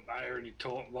I already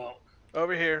told. Well.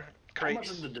 Over here. How much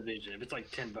Crates. is the division? If it's like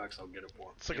 $10, I'll get it for him.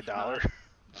 It's like If $1. not,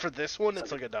 For this one,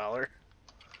 it's like $1.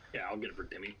 yeah, I'll get it for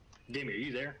Demi. Demi, are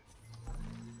you there?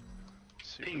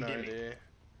 Super Ping 90. Demi.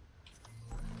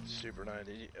 Super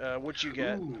 90. What'd you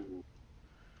get? Ooh,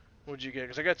 What'd you get?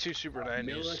 Because I got 2 Super 90s.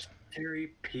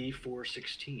 military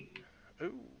P416. Ooh.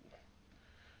 Do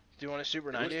you want a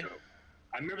Super It looks 90? dope.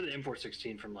 I remember the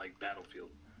M416 from like Battlefield.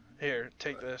 Here,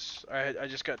 take this. I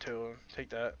just got 2 of them. Take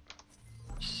that.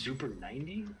 Super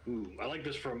 90? Ooh, I like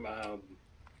this from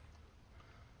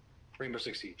Rainbow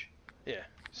Six Siege. Yeah.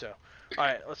 So, all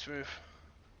right, let's move.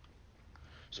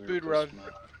 Spood run.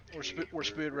 We're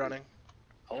spood running.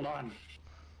 Hold on.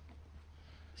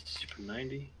 Super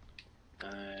 90.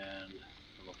 And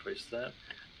I'm gonna place that.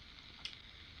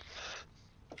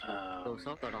 So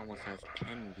Salt God almost has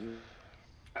 10 viewers.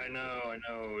 I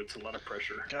know. It's a lot of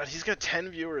pressure. God, he's got 10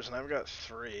 viewers and I've got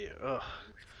 3. Ugh.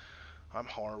 I'm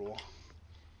horrible.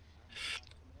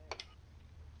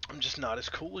 I'm just not as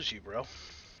cool as you, bro.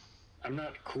 I'm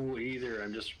not cool either.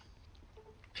 I'm just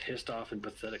pissed off and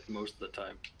pathetic most of the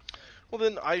time. Well,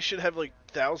 then I should have like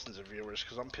thousands of viewers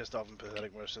because I'm pissed off and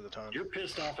pathetic most of the time. You're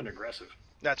pissed off and aggressive.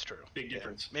 That's true. Big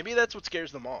difference. Yeah. Maybe that's what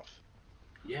scares them off.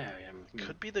 Yeah, I am.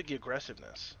 Could be the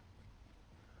aggressiveness.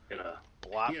 You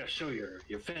Blop. gotta show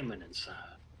your feminine side.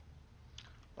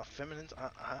 My feminine.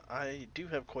 I do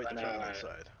have quite the feminine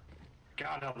side.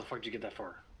 God, how the fuck did you get that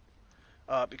far?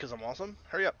 Because I'm awesome.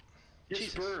 Hurry up.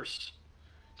 Disperse.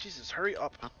 Jesus, hurry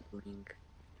up. Uploading.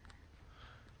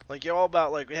 Like, you're all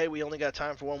about, like, hey, we only got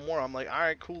time for one more. I'm like,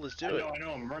 alright, cool, let's do it. I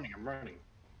know, I'm running.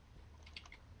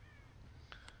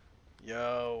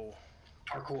 Yo.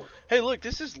 Parkour. Hey, look,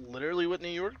 this is literally what New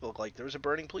York looked like. There was a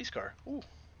burning police car. Ooh.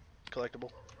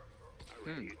 Collectible.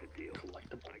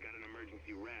 Collectible. I got an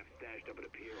emergency raft stashed up at a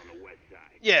pier on the west side.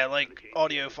 Yeah, like,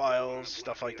 audio files,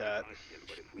 stuff like that.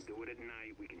 But if we do it at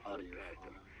night, we can slip past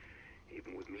them.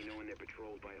 Even with me knowing their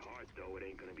patrols by heart, though, it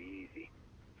ain't gonna be easy.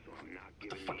 So I'm not What the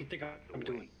giving fuck you think I'm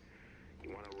doing? You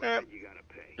want a ride, you gotta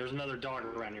pay. There's another dog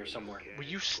around here somewhere. Will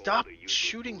you stop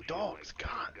shooting dogs?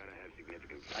 God.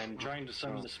 I'm trying to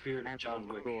summon the spirit of John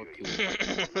Wick. Cruelty. If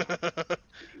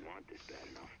you want this bad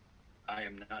enough. I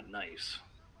am not nice.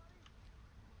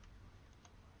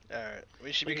 Alright,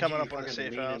 we should be Look at coming you, up on the fucking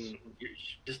safe mean house. and-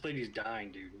 This lady's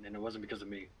dying, dude, and it wasn't because of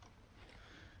me.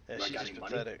 Yeah, Do I she's got just any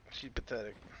money? pathetic. She's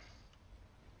pathetic.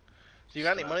 Do you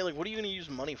got any money? Like, what are you gonna use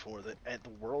money for that the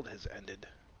world has ended?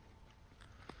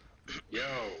 Yo,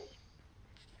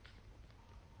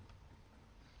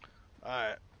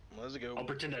 Alright, let's go. I'll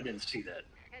pretend I didn't see that.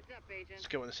 Heads up, Agent. Let's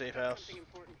go in the safe house. Something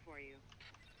important for you.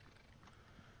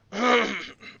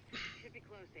 Should be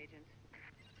close, Agent.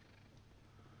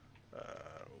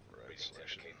 Override Readings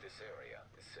selection. indicate this area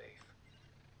is safe.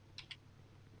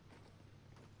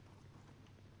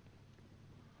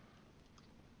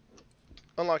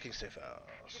 Unlocking safe house.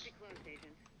 Should be close,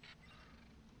 Agent.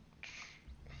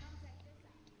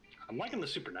 I'm liking the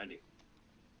Super 90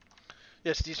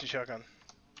 Yes, decent shotgun.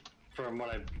 from what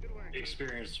I've Good work.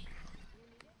 experienced.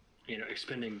 You know,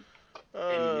 expending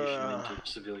ammunition into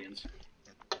civilians.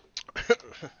 What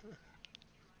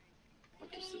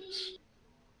is this?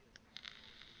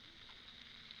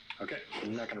 Okay,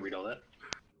 I'm not gonna read all that.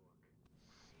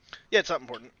 Yeah, it's not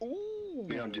important. Ooh.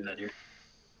 We don't do that here.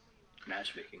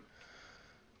 Matchmaking.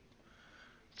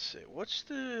 Let's see, what's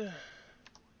the...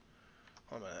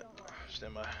 Hold on a minute.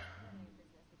 Stand by.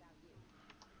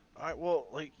 Alright, well,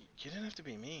 like, you didn't have to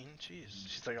be mean. Jeez.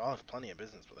 She's like, I'll have plenty of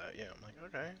business without you. I'm like,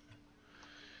 okay.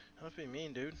 Don't have to be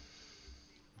mean, dude.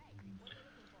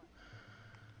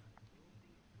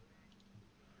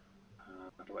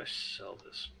 How do I sell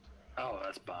this? Oh,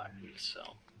 that's buy. I need to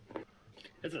sell.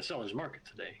 It's a seller's market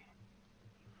today.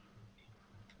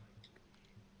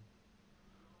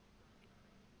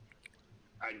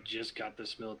 I just got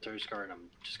this military scar and I'm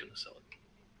just gonna sell it.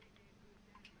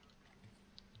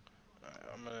 Alright,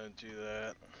 I'm gonna do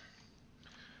that.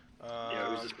 Yeah,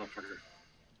 who's this motherfucker?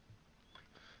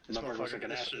 This Motherfucker looks like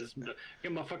an motherfucker- ass.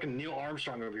 Get motherfucking Neil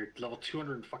Armstrong over here, level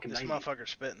 200 fucking This 90.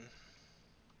 motherfucker's spitting.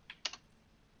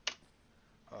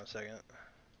 Hold on a second.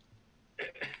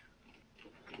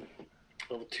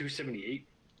 Level 278.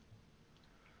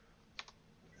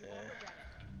 Yeah.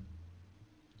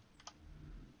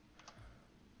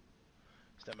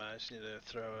 Stand by, I just need to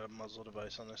throw a muzzle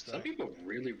device on this Some thing. people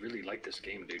really, really like this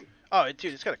game, dude. Oh,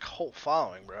 dude, it's got a cult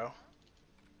following, bro.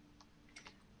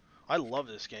 I love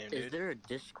this game, Is dude. there a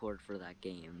Discord for that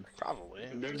game? Probably.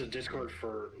 There's a Discord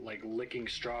for like licking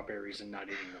strawberries and not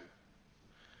eating them.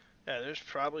 Yeah, there's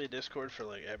probably a Discord for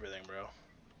like everything, bro.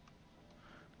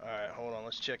 Alright, hold on,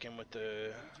 let's check in with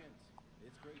the...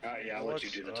 Yeah, I'll let you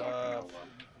do the talking.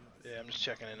 Yeah, I'm just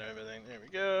checking in everything. There we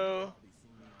go.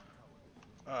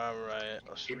 Alright,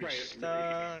 let's He probably-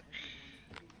 restock.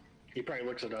 He probably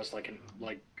looks at us like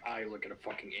I look at a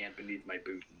fucking ant beneath my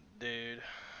boot. Dude.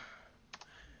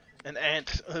 An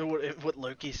ant, what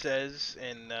Loki says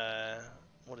in,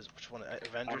 which one?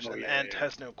 Avengers? Oh, An yeah, ant yeah.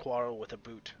 has no quarrel with a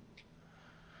boot.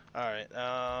 Alright,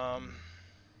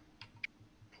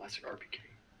 Classic RPG.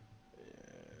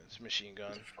 it's a machine gun.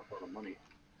 That's a fuckload of money.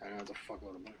 I know it's a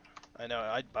fuckload of money. I know,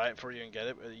 I'd buy it for you and get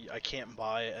it, but I can't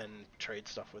buy and trade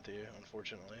stuff with you,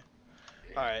 unfortunately.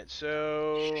 Alright,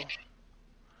 so...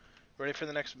 Ready for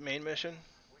the next main mission?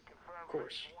 Of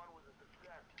course.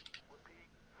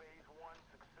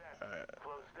 Alright,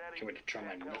 Can't wait to try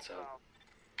my nuts out.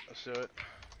 let's do it.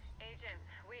 Agent,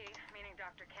 we, meaning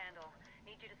Dr. Candle.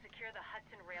 Need you to secure the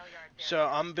Hudson rail yards area. So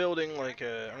I'm building like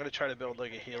I'm gonna try to build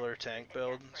like a healer tank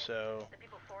build. So The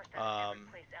people forced out of every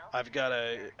place else. I've got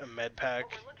a med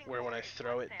pack where when I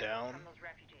throw it down, From those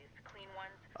refugees, clean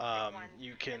ones, sick ones,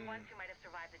 you can and ones who might have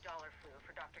survived the dollar flu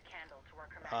for Dr. Candle to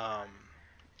work her magic on.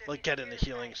 So if like you get in the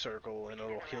secure healing circle and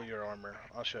it'll heal your armor.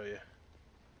 I'll show you.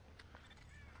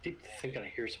 I think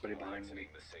I hear somebody behind me.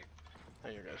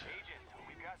 There you go.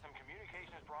 We've got some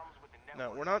communications problems with the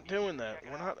No, we're not doing that.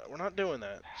 We're not doing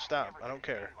that. Stop. I don't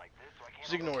care.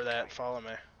 Just ignore that. Follow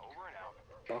me.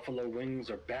 Buffalo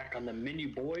wings are back on the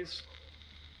menu, boys.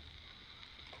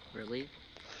 Really?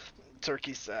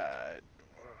 Turkey side.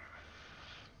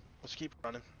 Let's keep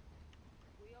running.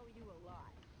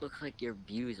 Looks like your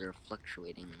views are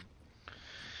fluctuating.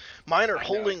 Mine are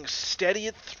holding steady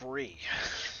at 3.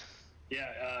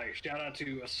 Yeah, shout out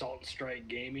to Assault Strike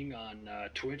Gaming on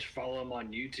Twitch. Follow him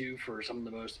on YouTube for some of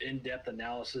the most in-depth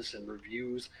analysis and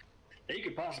reviews that you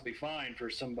could possibly find for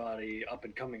somebody up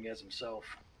and coming as himself.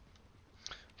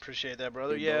 Appreciate that,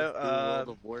 brother. We Yeah. both do World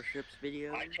of Warships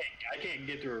videos. I can't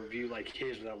get through a review like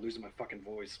his without losing my fucking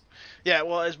voice. Yeah.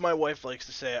 Well, as my wife likes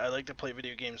to say, I like to play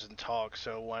video games and talk.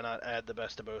 So why not add the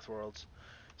best of both worlds?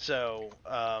 So,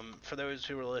 for those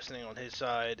who are listening on his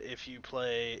side, if you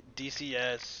play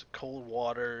DCS, Cold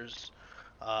Waters,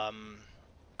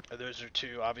 those are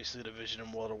two, obviously Division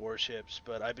and World of Warships,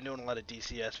 but I've been doing a lot of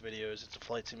DCS videos. It's a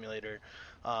flight simulator.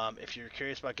 If you're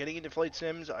curious about getting into flight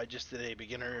sims, I just did a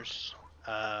beginner's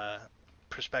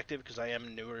perspective because I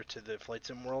am newer to the flight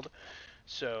sim world.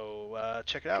 So,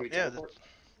 check it out. Yeah,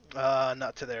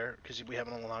 not to there because we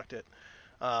haven't unlocked it.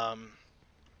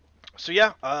 So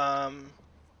yeah,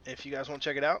 if you guys want to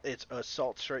check it out, it's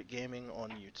Assault Strike Gaming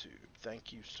on YouTube.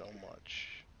 Thank you so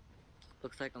much.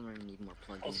 Looks like I'm gonna need more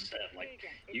Well plugins. said. Like,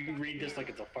 you can read this like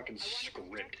it's a fucking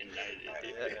script, and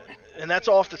And that's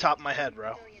off the top of my head,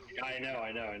 bro. I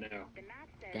know.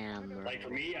 Damn, bro. Like for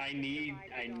me, I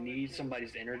need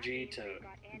somebody's energy to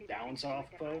bounce off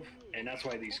of, and that's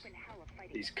why these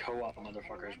co-op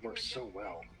motherfuckers work so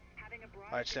well.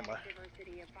 Alright, stand by.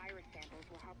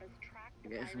 I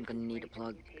guess I'm gonna need to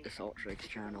plug Assault Strike's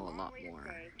channel a lot more.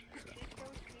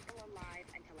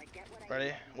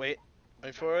 Ready? Wait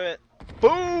for it.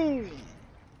 Boom!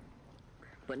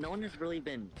 But no one has really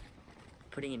been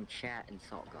putting in chat in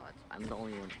Salt Gods. I'm the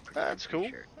only one. That's cool.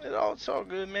 Sure. It's all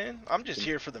good, man. I'm just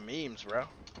here for the memes, bro.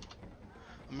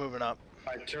 I'm moving up.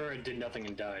 Our turret did nothing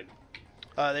and died.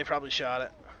 They probably shot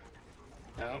it.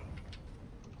 No.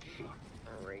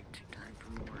 Alright, time for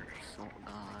more Salt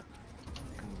God.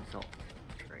 Salt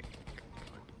Strike.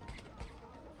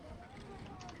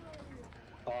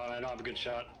 Oh, I don't have a good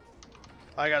shot.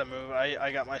 I gotta move.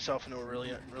 I got myself into a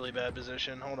really bad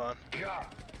position. Hold on. God.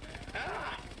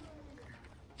 Ah!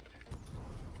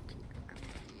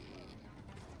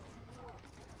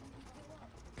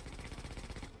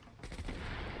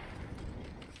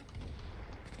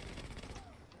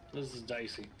 This is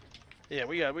dicey. Yeah,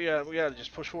 we gotta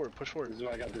just push forward. This is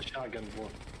what I got the shotgun for.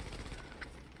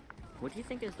 What do you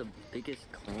think is the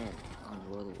biggest clan on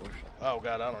World of Warships? Oh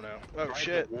god, I don't know. Oh Private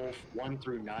shit. Wolf 1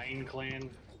 through 9 clan.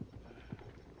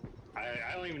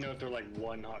 I don't even know if they're like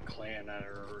one hot clan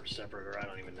or separate, or I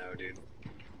don't even know, dude.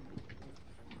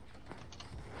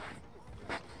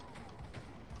 I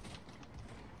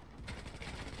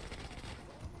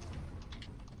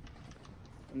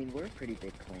mean, we're a pretty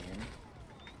big clan.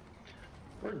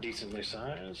 We're decently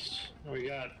sized.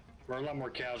 We're a lot more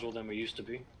casual than we used to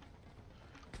be.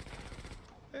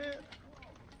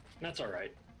 That's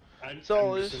alright.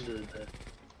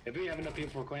 If we have enough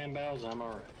people for clan battles, I'm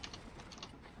alright.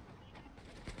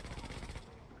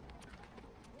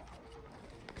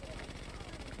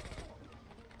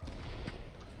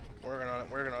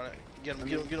 Working on it. Get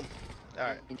him.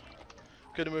 Alright.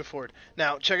 Good to move forward.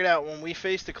 Now, check it out. When we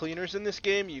face the cleaners in this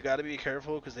game, you gotta be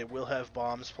careful because they will have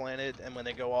bombs planted, and when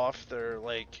they go off, they're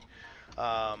like,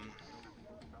 hold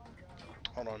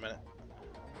on a minute.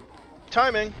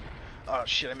 Timing! Oh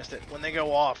shit, I missed it. When they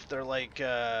go off, they're like,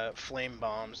 flame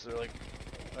bombs. They're like,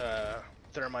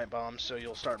 thermite bombs, so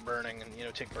you'll start burning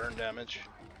and, take burn damage.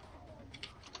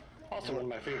 Also one of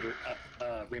my favorite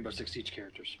Rainbow Six Siege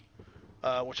characters.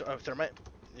 Thermite?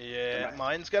 Yeah, Thermite.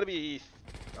 Mine's gotta be,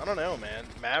 I don't know, man.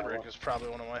 Maverick is probably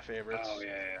one of my favorites. Oh,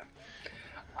 yeah.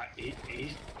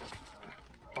 He's...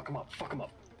 Fuck him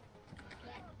up.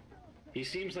 He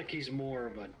seems like he's more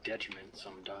of a detriment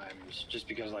sometimes, just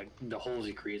because, like, the holes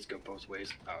he creates go both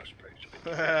ways. Oh, it's pretty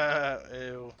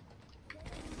Ew.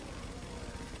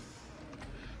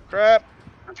 Crap!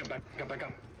 Come back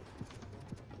up.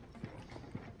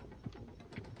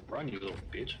 Run, you little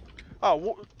bitch.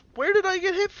 Oh, where did I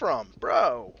get hit from?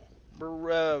 Bro.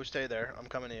 Bro, stay there. I'm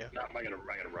coming to you. No, I gotta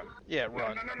run. Yeah,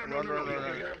 run. No, Run, run, run,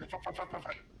 run.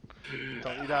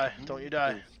 Don't you die. Don't you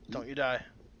die. Don't you die.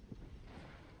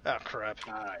 Oh, crap.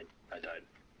 I died.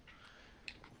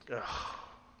 Ugh.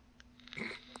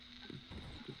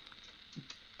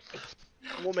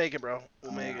 We'll make it, bro.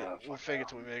 We'll make it. We'll fake it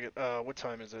till we make it. What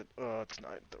time is it? It's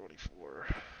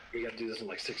 9:34. We gotta do this in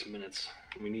like 6 minutes.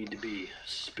 We need to be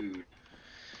spooed.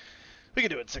 We can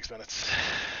do it in 6 minutes.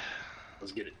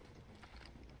 Let's get it.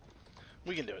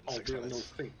 We can do it in 6 No minutes.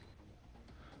 speed.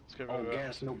 Let's go, go, All go.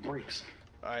 gas, no brakes.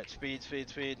 Alright, speed, speed,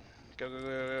 speed. Go, go, go,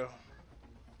 go.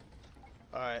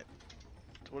 Alright.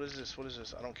 What is this? What is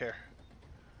this? I don't care.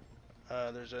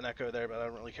 There's an echo there, but I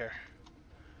don't really care.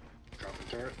 Drop the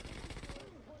turret.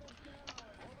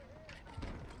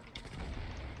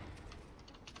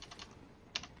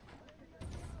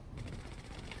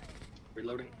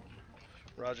 Reloading.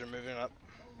 Roger, moving up.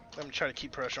 I'm gonna try to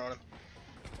keep pressure on him.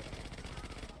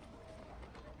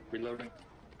 Reloading.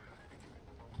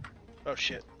 Oh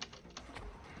shit.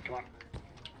 Come on.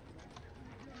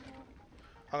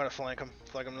 I'm gonna flank him.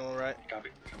 Flank him to the right. Copy.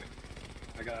 Copy.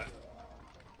 I got it.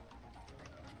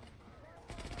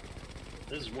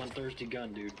 This is one thirsty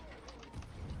gun, dude.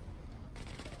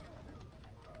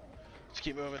 Let's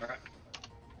keep moving. Alright.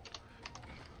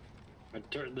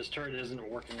 This turret isn't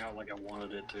working out like I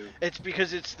wanted it to. It's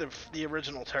because it's the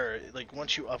original turret. Like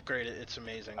once you upgrade it, it's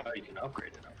amazing. Oh, you can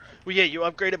upgrade it. Okay. Well, yeah, you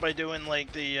upgrade it by doing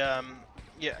like the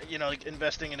yeah, you know, like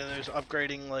investing into those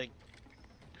upgrading like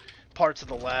parts of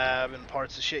the lab and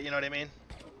parts of shit. You know what I mean?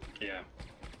 Yeah.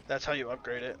 That's how you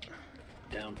upgrade it.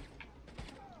 Down.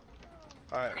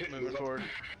 All right, Okay, moving move up. forward.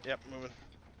 Yep, moving.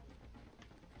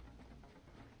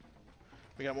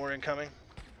 We got more incoming.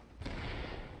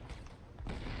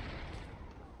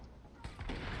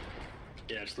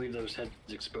 Yeah, just leave those heads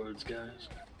exposed, guys.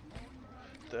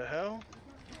 The hell?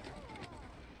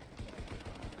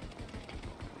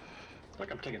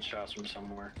 Like I'm taking shots from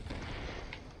somewhere.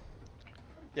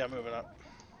 Yeah, moving up.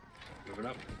 Moving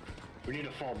up. We need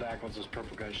to fall back once those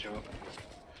purple guys show up.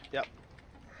 Yep,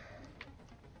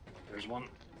 There's one.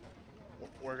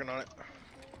 working on it.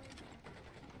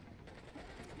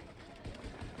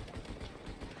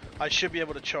 I should be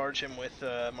able to charge him with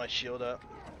my shield up.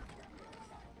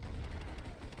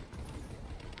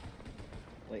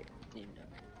 Wait, no.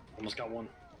 Almost got one.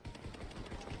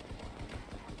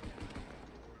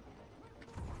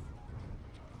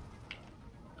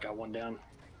 Got one down.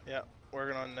 Yep,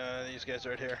 working on these guys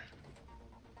right here.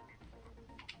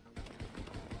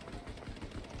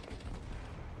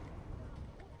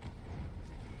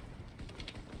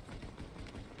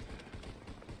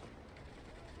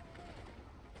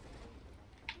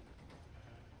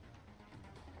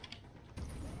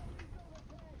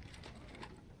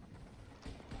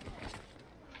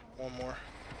 One more.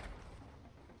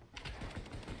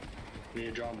 Need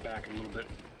to draw him back a little bit.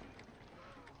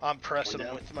 I'm pressing One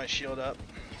him down. with my shield up.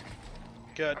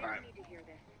 Good. Alright. I need to hear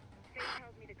this. Faye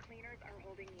tells me the cleaners are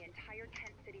holding the entire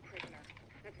tent city prisoner.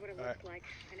 That's what it All looks like,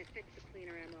 and it fits the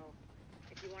cleaner MO.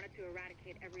 If you wanted to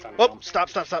eradicate every Oh, last stop,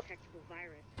 stop, stop. detectable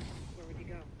virus, where would you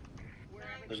go?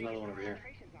 Wherever There's another one over here.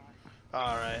 concentrations are.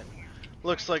 Alright.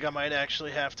 Looks like I might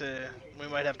actually have to, we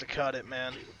might have to cut it,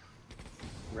 man.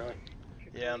 Really?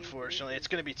 Yeah, unfortunately. It's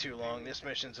gonna be too long. This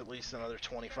mission's at least another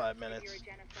 25 minutes,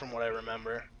 from what I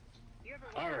remember.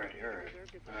 Alright,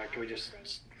 alright. Can we just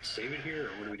save it here, or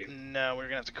what do we do? No, we're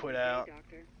gonna have to quit out.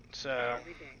 Doctor, So,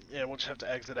 every day. yeah, we'll just have to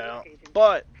exit out.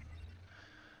 But,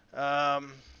 yeah,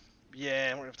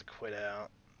 we're gonna have to quit out.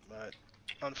 But,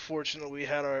 unfortunately,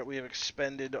 we have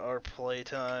expended our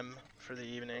playtime for the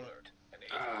evening.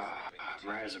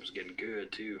 Rise was getting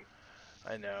good, too.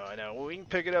 I know. Well, we can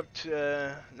pick it up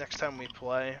to, next time we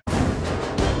play.